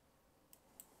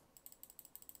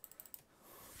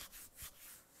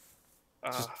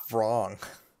 Just wrong.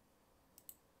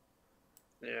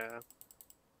 Yeah.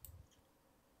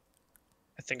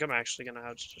 I think I'm actually gonna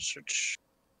have to just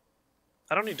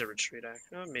I don't need to retreat,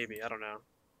 maybe, I don't know.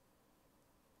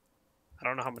 I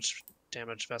don't know how much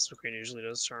damage Vespa Queen usually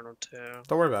does turn 2.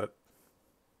 Don't worry about it.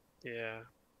 Yeah.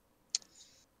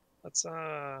 Let's,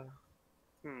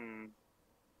 Hmm.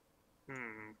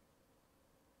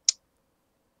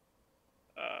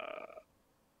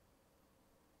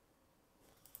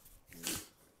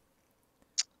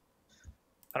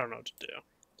 I don't know what to do.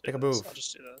 Take a move. I'll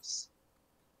just do this.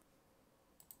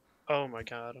 Oh my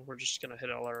god, we're just gonna hit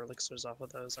all our elixirs off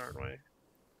of those, aren't we?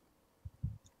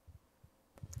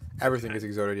 Everything is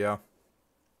Exodia, yeah.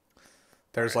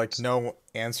 There's Alright. like no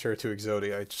answer to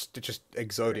Exodia. It's just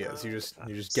Exodias. You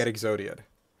just get Exodia'd.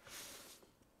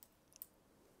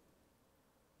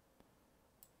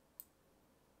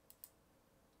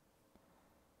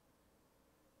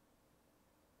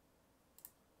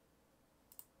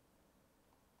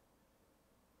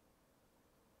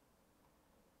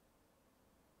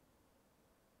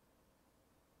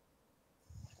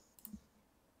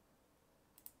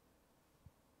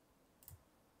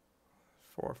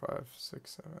 Four, 5,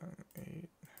 6, 7, 8.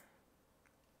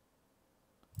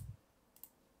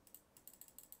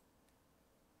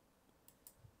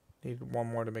 Need one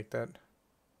more to make that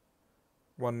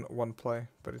one play,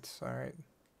 but it's all right.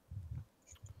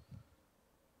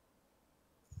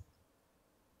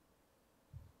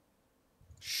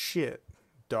 Shit,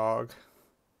 dog.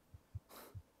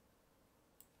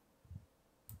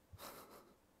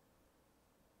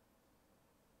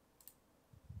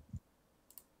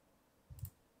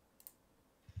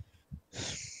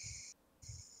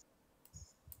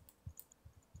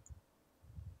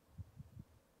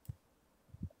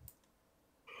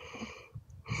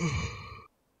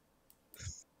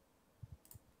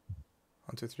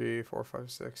 One, 2, 3, 4,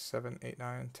 5, 6, 7, 8,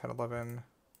 9, 10, 11.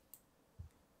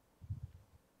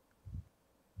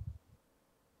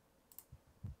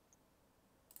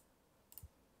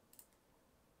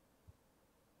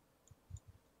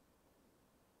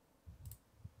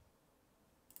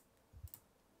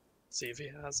 See if he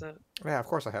has it. Yeah, of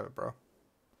course I have it, bro.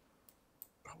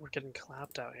 Oh, we're getting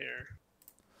clapped out here.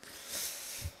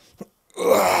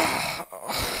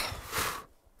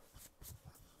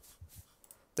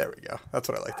 There we go. That's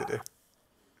what I like to do.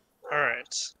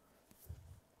 Alright.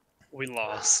 We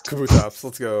lost. Kabutops,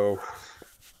 let's go.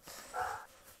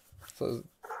 So,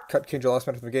 cut King last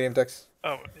minute from the game decks.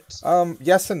 Oh, wait.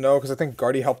 Yes and no, because I think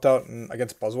Guardy helped out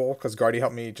against Buzzwole, because Guardy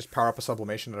helped me just power up a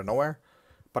sublimation out of nowhere.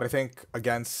 But I think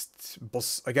against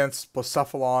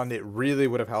Blacephalon, it really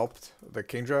would have helped the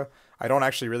Kingdra. I don't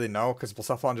actually really know, because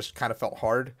Blacephalon just kind of felt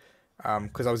hard.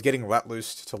 Because I was getting let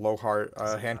loose to low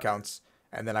hand counts,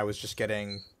 and then I was just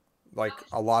getting, like,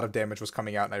 a lot of damage was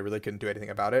coming out, and I really couldn't do anything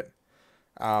about it.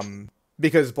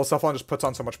 Because Blacephalon just puts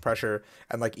on so much pressure,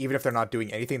 and like even if they're not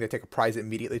doing anything, they take a prize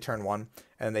immediately turn 1,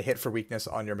 and they hit for weakness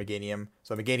on your Meganium.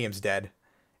 So Meganium's dead,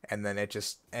 and then it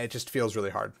just feels really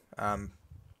hard.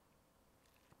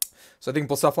 So I think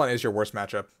Blacephalon is your worst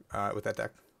matchup with that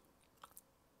deck.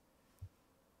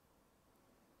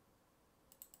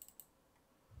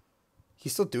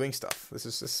 He's still doing stuff. This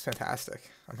is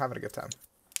fantastic. I'm having a good time.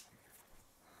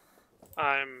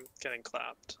 I'm getting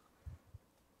clapped.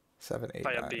 7, 8,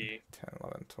 By a 9, bee. 10,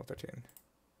 11, 12, 13.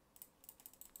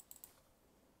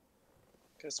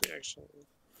 Guess we actually.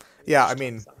 Yeah, I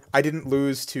mean, I didn't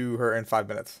lose to her in 5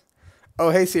 minutes. Oh,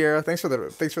 hey Sierra, thanks for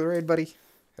the raid, buddy.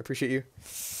 I appreciate you.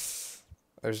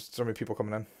 There's so many people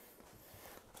coming in.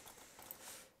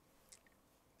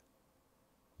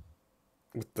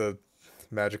 With the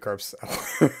Magikarps.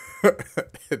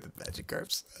 The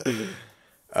Magikarps.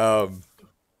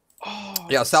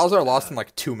 Yeah, Salazar lost in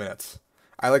like 2 minutes.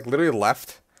 I like literally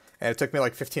left, and it took me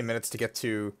like 15 minutes to get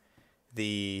to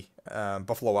the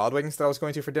Buffalo Wild Wings that I was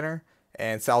going to for dinner,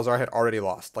 and Salazar had already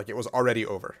lost. Like, it was already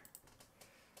over.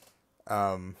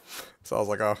 So I was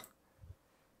like, oh.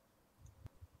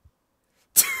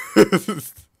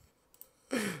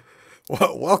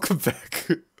 Well, welcome back.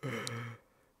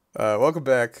 Welcome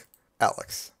back,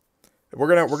 Alex. We're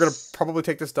gonna probably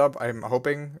take this dub. I'm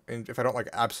hoping, and if I don't like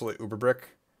absolute uber brick,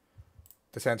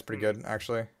 this hand's pretty good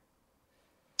actually.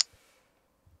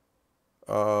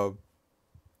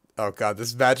 Oh god,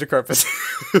 this Magikarp is...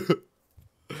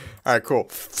 Alright, cool.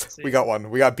 See? We got one.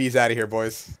 We got Bees out of here,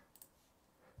 boys.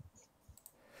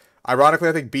 Ironically,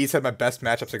 I think Bees had my best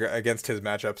matchups against his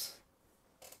matchups.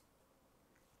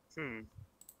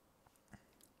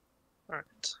 Alright.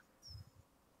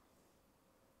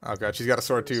 Oh god, she's got a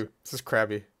sword too. This is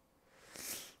crabby.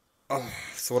 Oh,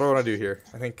 so what do I want to do here?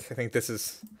 I think this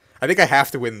is... I think I have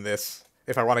to win this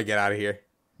if I want to get out of here.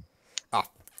 Oh.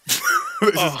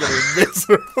 This is gonna be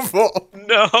miserable.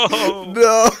 No!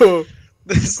 No!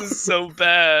 This is so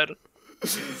bad.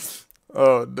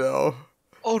 Oh no.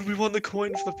 Oh, we won the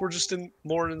coin flip. We're just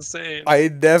more insane. I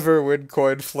never win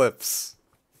coin flips.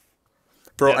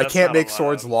 Bro, Yeah, I that's can't not make allowed.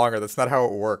 swords longer. That's not how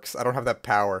it works. I don't have that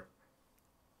power.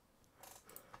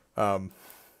 Oh,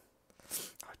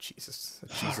 Jesus.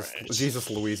 Jesus. Alright. Jesus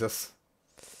Louises.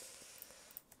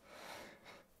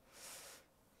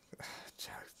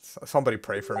 Somebody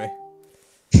pray for me.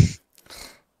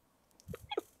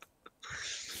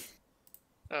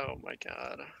 Oh my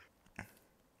god.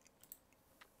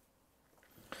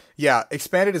 Yeah,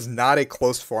 expanded is not a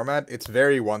close format. It's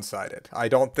very one-sided. I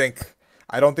think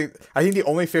the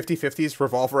only 50-50s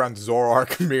revolve around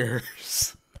Zoroark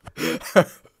mirrors.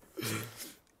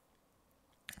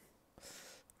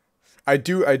 I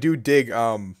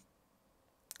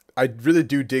really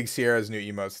do dig Sierra's new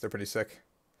emotes. They're pretty sick.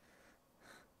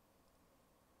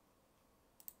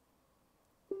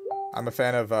 I'm a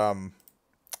fan of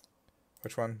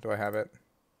which one do I have it?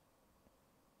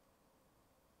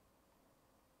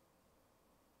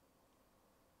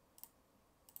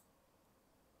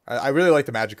 I really like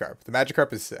the Magikarp. The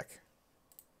Magikarp is sick.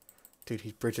 Dude,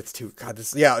 he's Bridget's too. God,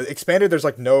 this... Yeah, expanded, there's,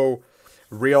 like, no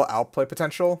real outplay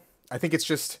potential. I think it's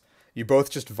just... You both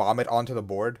just vomit onto the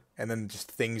board, and then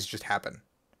just things just happen.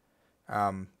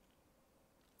 I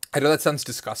know that sounds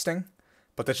disgusting,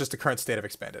 but that's just the current state of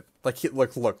expanded. Like,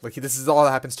 look, this is all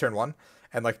that happens turn 1.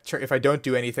 And, like, if I don't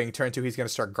do anything, turn 2, he's going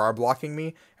to start guard blocking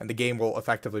me, and the game will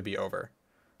effectively be over.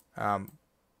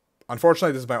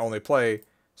 Unfortunately, this is my only play...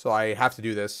 So I have to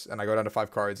do this, and I go down to 5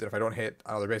 cards, and if I don't hit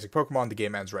another basic Pokemon, the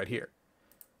game ends right here.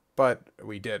 But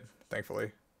we did,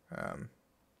 thankfully. Oh,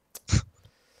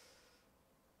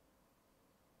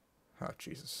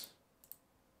 Jesus.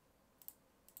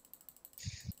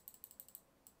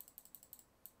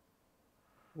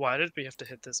 Why did we have to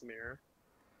hit this mirror?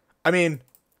 I mean,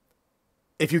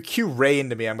 if you cue Ray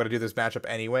into me, I'm going to do this matchup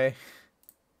anyway.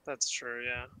 That's true,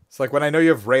 yeah. So, like, when I know you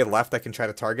have Ray left, I can try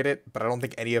to target it, but I don't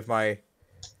think any of my...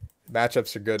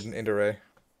 matchups are good into Ray.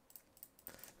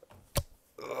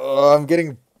 I'm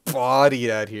getting bodied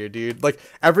out here, dude. Like,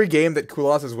 every game that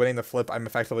Kulas is winning the flip, I'm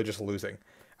effectively just losing.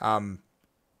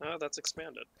 Oh, that's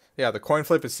expanded. Yeah, the coin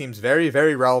flip, it seems very,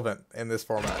 very relevant in this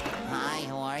format. Hi,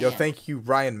 how are Yo, you? thank you,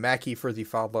 Ryan Mackey, for the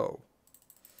follow.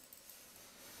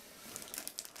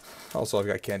 Also, I've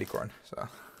got candy corn, so...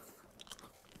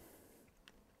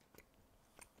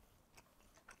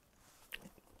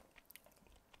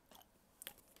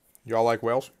 Y'all like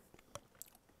whales?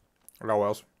 I got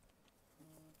whales.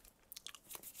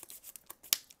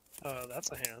 Oh,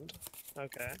 that's a hand.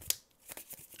 Okay.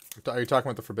 Are you talking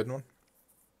about the forbidden one?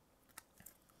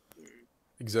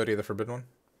 Exodia, the forbidden one?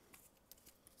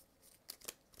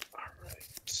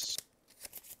 Alright.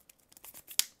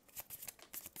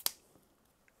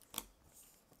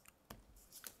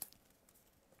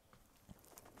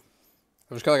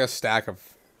 I've just got like a stack of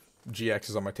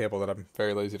GXs on my table that I'm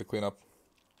very lazy to clean up.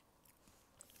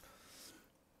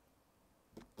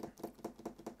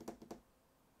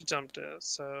 Dumped it,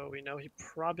 so we know he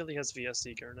probably has VS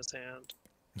Seeker in his hand.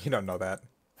 You don't know that.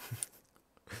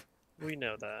 We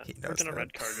know that. He We're knows gonna that.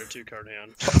 red card your 2-card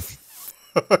hand.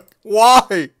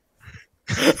 Why?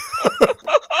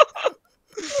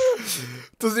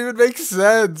 Doesn't even make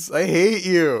sense. I hate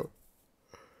you.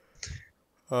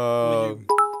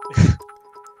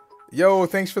 Yo,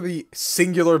 thanks for the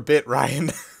singular bit,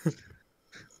 Ryan.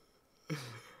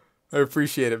 I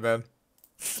appreciate it, man.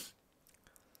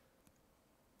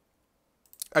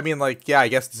 I mean, like, yeah, I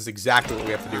guess this is exactly what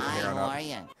we have to do from Hi, here on how out. are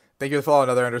you? Thank you for following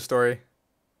another understory.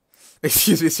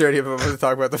 Excuse me, sir, I'm about to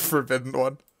talk about the forbidden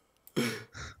one.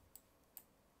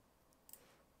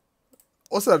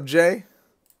 What's up, Jay?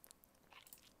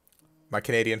 My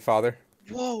Canadian father.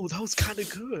 Whoa, that was kind of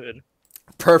good.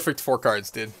 Perfect 4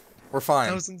 cards, dude. We're fine.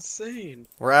 That was insane.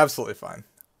 We're absolutely fine.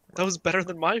 That was better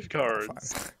than my Fine.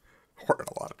 cards. We're in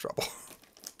a lot of trouble.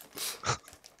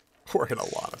 We're in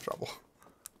a lot of trouble.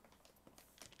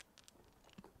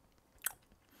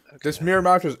 Okay. This mirror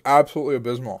match is absolutely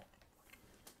abysmal.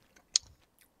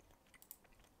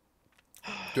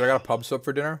 Dude, I got a pub sub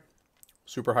for dinner.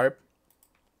 Super hype.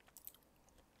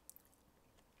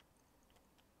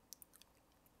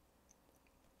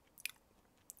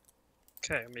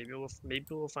 Okay, maybe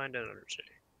we'll find an energy.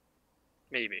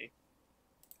 Maybe.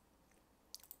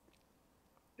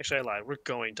 Actually, I lied. We're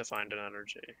going to find an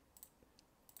energy.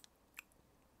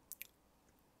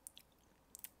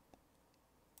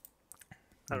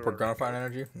 How do We're I gonna rank find it?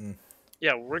 energy.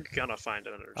 Yeah, we're gonna find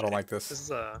an energy. I don't like this. This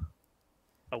is a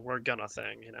we're gonna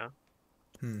thing, you know.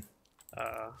 Hmm.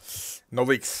 Uh, No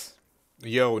leaks.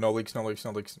 Yo, no leaks, no leaks,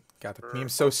 no leaks. God, the we're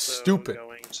meme's so also stupid.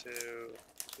 going to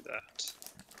do that.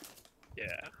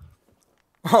 Yeah.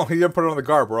 Oh, he didn't put it on the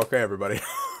garb. We're okay, everybody.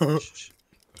 Shh.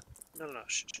 No.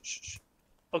 Shh.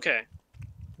 Okay.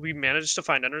 We managed to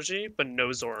find energy, but no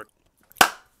Zord.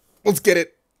 Let's get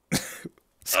it.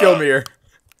 Skill mirror.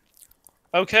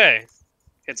 Okay.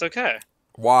 It's okay.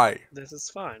 Why? This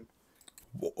is fine.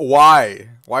 Why?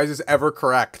 Why is this ever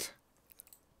correct?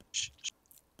 Shh.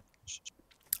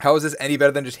 How is this any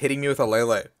better than just hitting me with a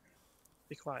Lele?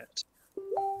 Be quiet.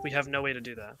 We have no way to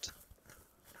do that.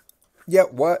 Yeah,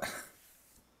 what?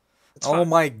 It's Oh fine.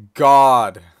 my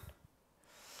god.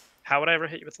 How would I ever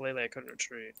hit you with Lele? I couldn't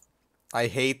retreat. I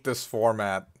hate this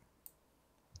format.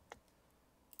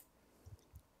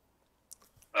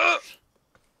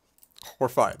 We're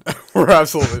fine. We're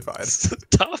absolutely fine.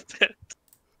 Stop it.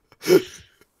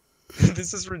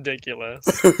 This is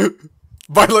ridiculous.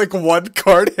 My like one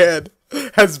card head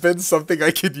has been something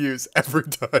I could use every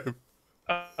time.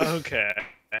 Okay.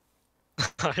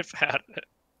 I've had it.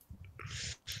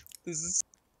 This is...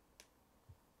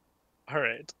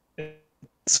 Alright.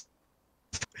 It's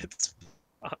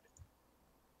fine.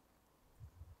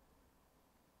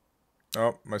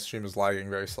 Oh, my stream is lagging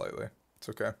very slightly. It's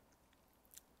okay.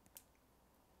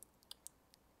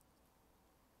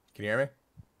 Can you hear me? I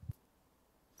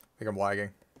think I'm lagging.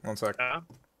 One sec. Yeah?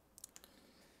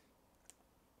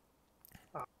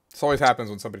 This always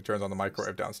happens when somebody turns on the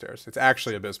microwave downstairs. It's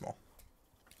actually abysmal.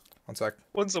 One sec.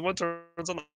 When someone turns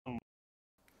on the...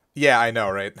 Yeah, I know,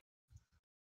 right?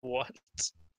 What?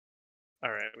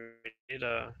 Alright, we need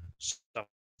a shuffle.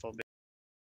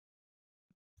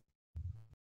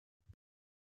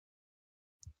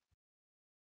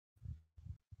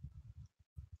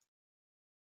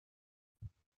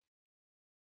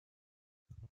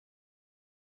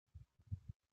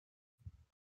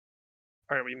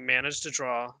 Alright, we managed to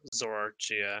draw Zor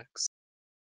GX.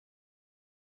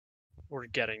 We're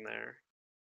getting there.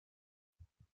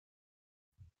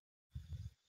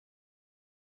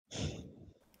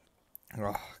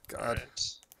 Oh, God. Alright.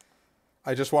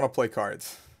 I just want to play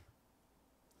cards.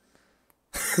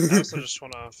 I also just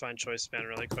want to find choice span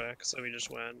really quick, so we just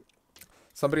win.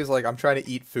 Somebody's like, I'm trying to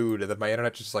eat food, and then my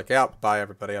internet's just like, yeah, bye,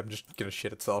 everybody. I'm just gonna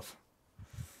shit itself.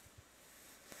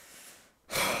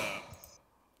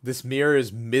 This mirror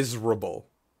is miserable.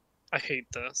 I hate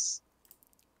this.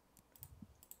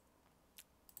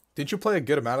 Didn't you play a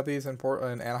good amount of these in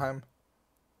Anaheim?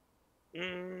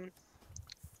 3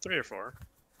 or 4.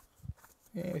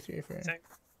 Yeah, 3 or 4.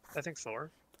 I think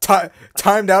 4.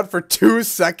 Timed out for 2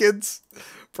 seconds?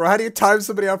 Bro, how do you time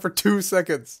somebody out for 2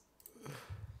 seconds?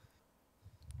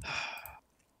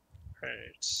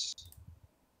 Right. Just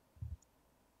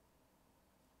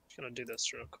gonna do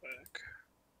this real quick.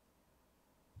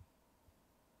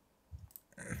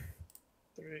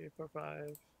 3, 4,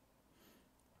 5.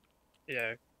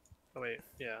 Yeah. Oh wait,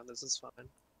 yeah, this is fine.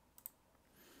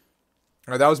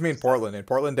 That was me in Portland. In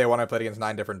Portland, day 1, I played against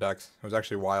 9 different decks. It was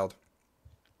actually wild.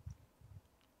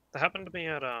 That happened to me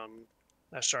at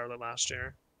Charlotte last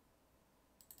year.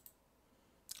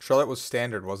 Charlotte was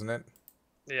standard, wasn't it?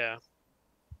 Yeah.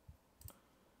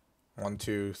 1,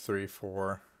 2, 3,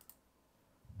 4,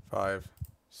 5,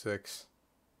 6.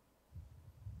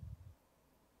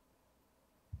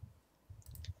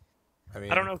 I mean,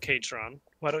 I don't know, Katron.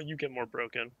 Why don't you get more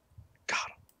broken?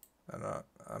 God.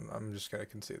 I'm just gonna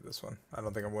concede this one. I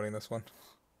don't think I'm winning this one.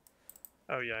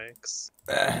 Oh yikes.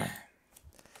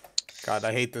 God,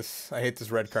 I hate this. I hate this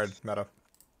red card meta.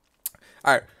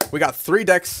 All right, we got 3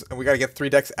 decks, and we gotta get 3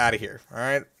 decks out of here. All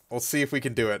right, we'll see if we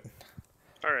can do it.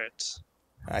 All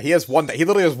right. He has one deck. He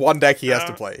literally has one deck he has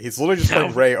to play. He's literally just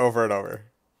playing Ray over and over.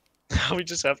 We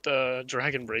just have to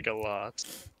Dragon Break a lot.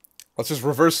 Let's just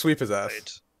reverse sweep his ass.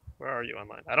 Wait, where are you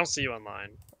online? I don't see you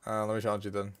online. Let me challenge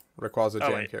you then. Rayquaza,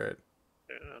 Jam wait. Carrot.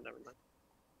 Never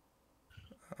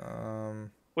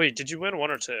mind. Wait, did you win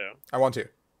 1 or 2? I won 2.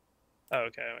 Oh,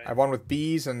 okay. Wait. I won with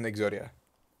Bees and Exodia.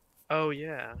 Oh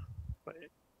yeah.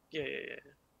 Wait. Yeah.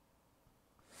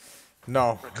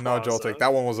 No, Rayquaza. Joltik.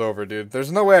 That one was over, dude.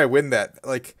 There's no way I win that.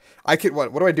 Like, I could.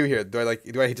 What do I do here? Do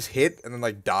I just hit and then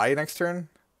like die next turn?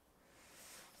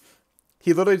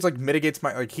 He literally just like mitigates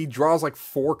my he draws like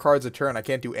 4 cards a turn. I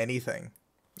can't do anything.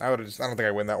 I don't think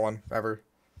I win that one ever.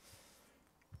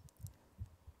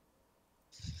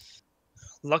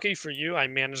 Lucky for you, I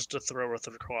managed to throw with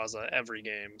Rayquaza every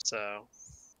game, so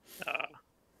uh,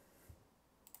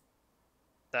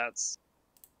 that's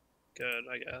good,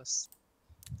 I guess.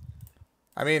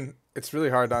 I mean, it's really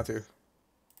hard not to.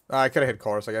 I could have hit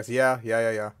Chorus, I guess. Yeah.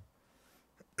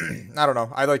 I don't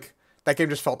know. I like that game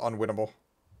just felt unwinnable.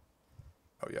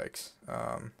 Oh yikes.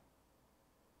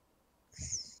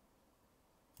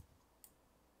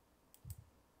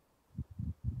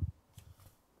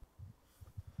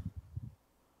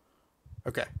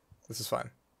 Okay, this is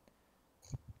fine.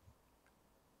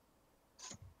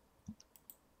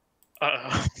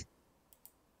 Uh-oh.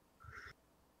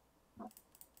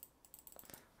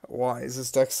 Why is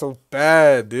this deck so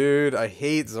bad, dude? I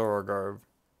hate Zorogarb.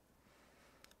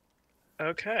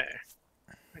 Okay.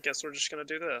 I guess we're just gonna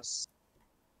do this.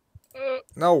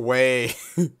 No way.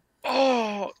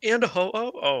 Oh, and a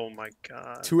Ho-Oh? Oh my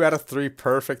god. 2 out of 3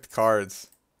 perfect cards.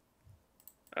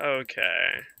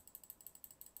 Okay.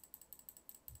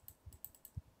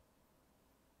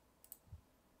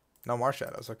 No more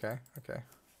shadows. Okay.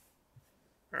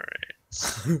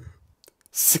 Alright.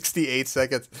 68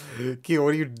 seconds. Keo,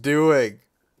 what are you doing?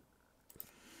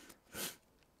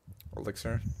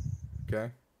 Elixir.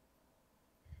 Okay.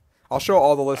 I'll show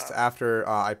all the lists after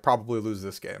I probably lose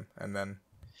this game, and then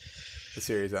the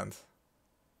series ends.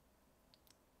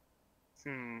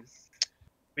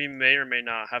 We may or may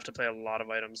not have to play a lot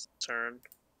of items this turn.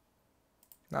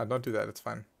 No, don't do that. It's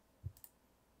fine.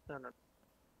 No.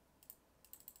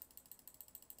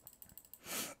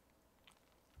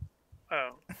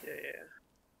 Oh, yeah.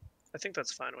 I think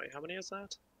that's fine. Wait, how many is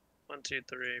that? 1, 2,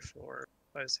 3, 4,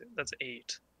 5, 6. That's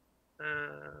 8.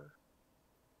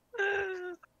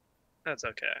 That's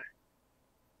okay.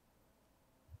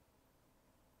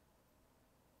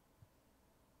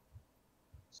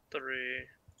 It's 3.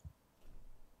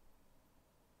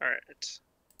 Alright.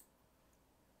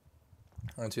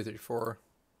 1, 2, 3, 4.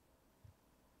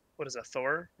 What is that,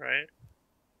 Thor, right?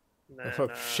 And then,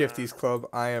 Shifty's Club.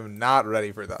 I am not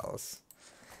ready for Dallas.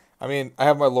 I mean, I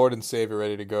have my Lord and Savior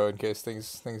ready to go in case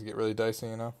things get really dicey,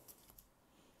 you know?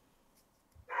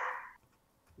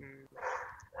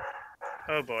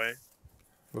 Oh boy.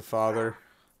 The Father.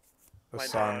 The My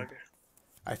Son. dog.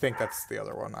 I think that's the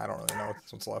other one. I don't really know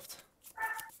what's left.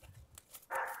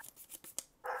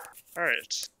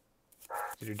 Alright.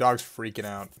 Dude, your dog's freaking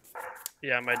out.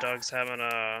 Yeah, my dog's having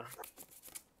a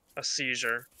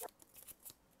seizure.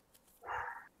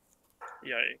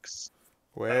 Yikes.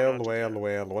 Well,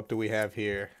 what do we have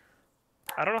here?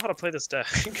 I don't know how to play this deck,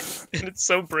 and it's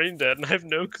so brain dead, and I have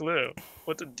no clue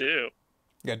what to do.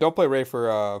 Yeah, don't play Ray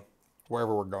for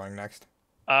wherever we're going next.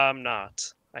 I'm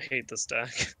not. I hate this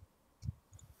deck.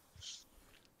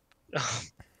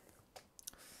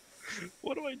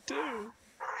 What do I do?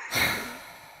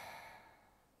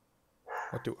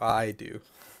 What do I do?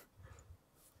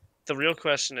 The real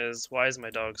question is, why is my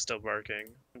dog still barking?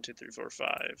 1, 2, 3, 4,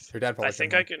 5. Your dad probably I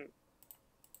think I can.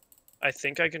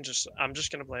 I'm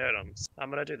just gonna play items. I'm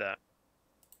gonna do that.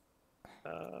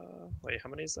 Wait, how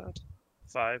many is that?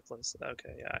 5 plus.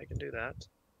 Okay, yeah, I can do that.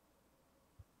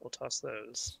 We'll toss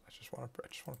those. I just want to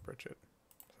bridge it.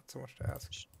 That's so much to ask.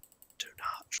 Do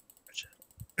not bridge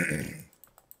it.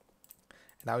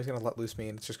 Now he's gonna let loose me,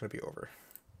 and it's just gonna be over.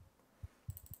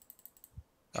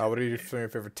 What are your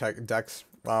favorite decks?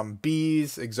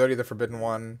 Bees, Exodia the Forbidden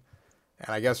One, and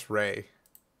I guess Ray.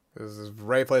 Because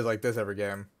Ray plays like this every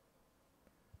game.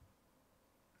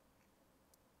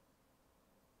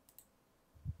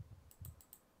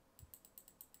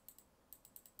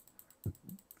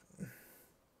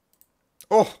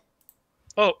 Oh!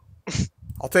 Oh!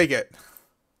 I'll take it.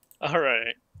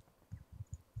 Alright.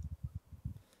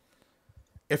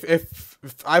 If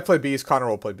I play bees, Connor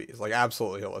will play bees. Like,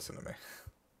 absolutely, he'll listen to me.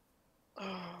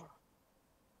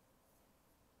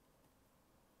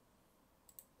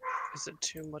 Is it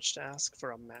too much to ask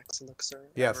for a max elixir?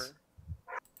 Yes. Ever?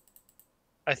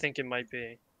 I think it might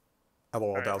be.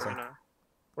 LOL, Alright, dowsing.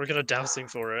 we're gonna dowsing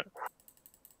for it.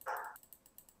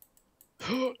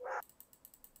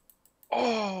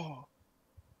 Oh!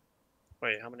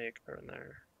 Wait, how many are in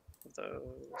there?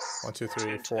 Those. 1, 2,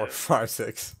 3, 2, 4, 2. 5,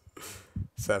 6,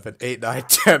 7, 8, 9,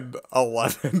 10,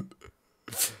 11.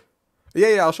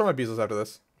 Yeah, I'll show my Beezles after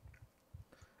this.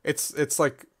 It's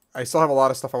like, I still have a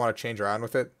lot of stuff I want to change around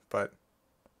with it, but...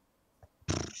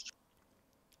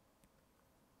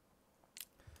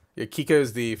 Yeah, Kika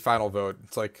is the final vote.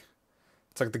 It's like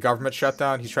the government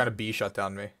shutdown. He's trying to bee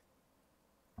shutdown me.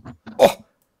 Oh!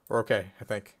 We're okay, I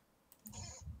think.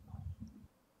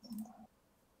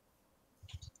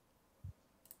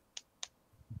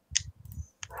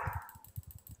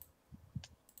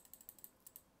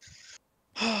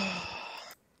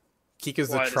 Kika's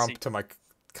the Why does Trump he- to my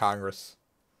Congress.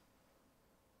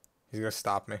 He's gonna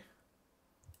stop me.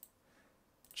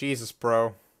 Jesus,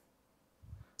 bro.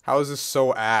 How is this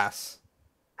so ass?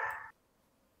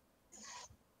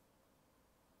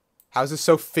 How is this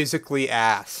so physically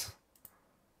ass?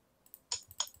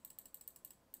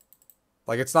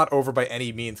 Like, it's not over by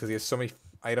any means because he has so many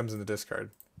items in the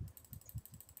discard.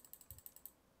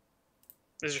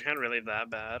 Is your hand really that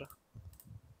bad?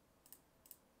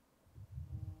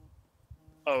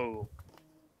 Oh.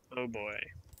 Oh boy.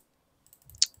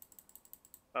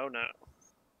 Oh no.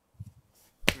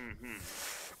 Mm-hmm.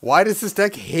 Why does this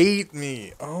deck hate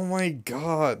me? Oh my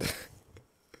god.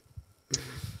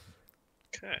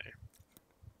 Okay.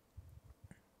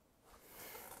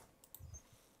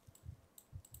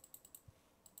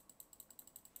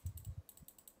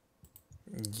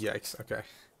 Yikes, okay.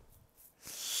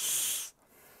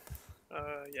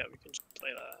 Yeah, we can just play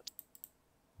that.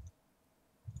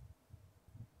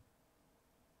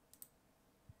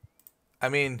 I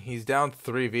mean, he's down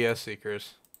 3 VS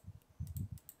Seekers.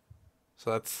 So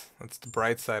that's the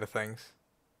bright side of things.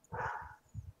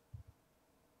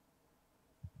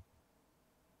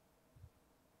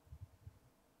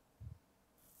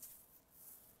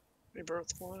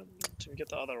 Rebirth one to get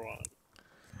the other one.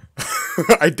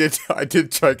 I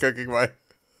did try cooking my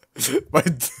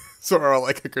Sora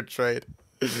like a good trade.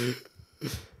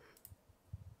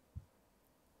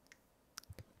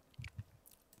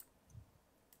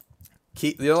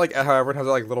 You know, like how everyone has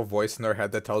like little voice in their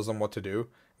head that tells them what to do.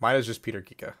 Mine is just Peter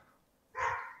Kika.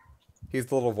 He's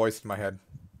the little voice in my head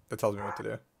that tells me what to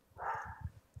do.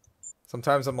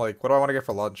 Sometimes I'm like, what do I want to get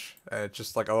for lunch? And it's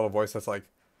just like a little voice that's like,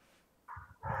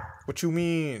 what you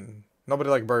mean? Nobody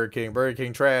like Burger King. Burger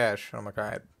King trash. And I'm like,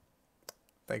 alright.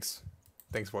 Thanks.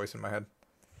 Thanks, voice in my head.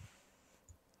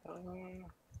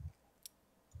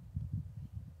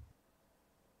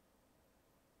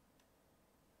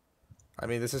 I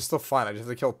mean, this is still fine. I just have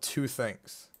to kill 2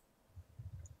 things.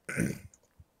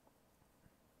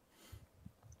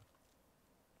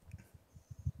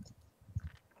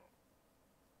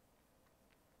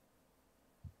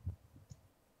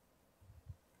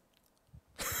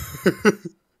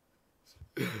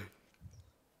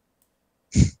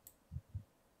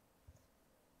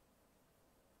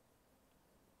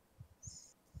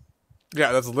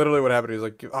 Yeah, that's literally what happened. He was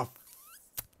like, oh, f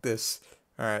this.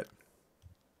 Alright.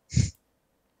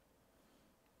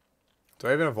 Do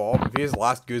I even evolve? If he has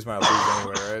last Guzman, I'll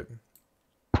lose anyway, right?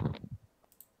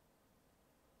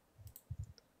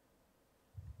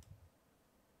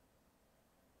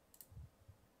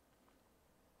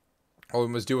 Oh, we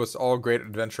must do what all great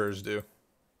adventurers do.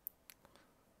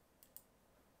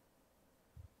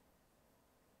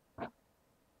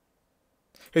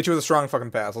 Hit you with a strong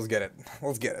fucking pass. Let's get it.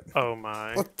 Let's get it. Oh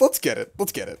my. Let's get it.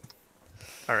 Let's get it.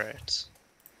 Alright.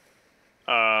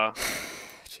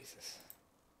 Jesus.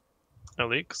 No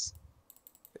leaks?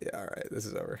 Yeah, alright. This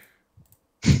is over.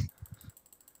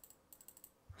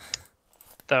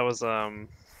 That was,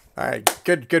 Alright.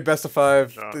 Good best of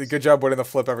 5. Good job. Good job winning the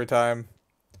flip every time.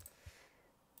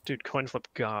 dude, coin flip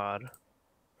god.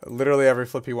 Literally every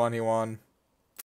flip he won, he won.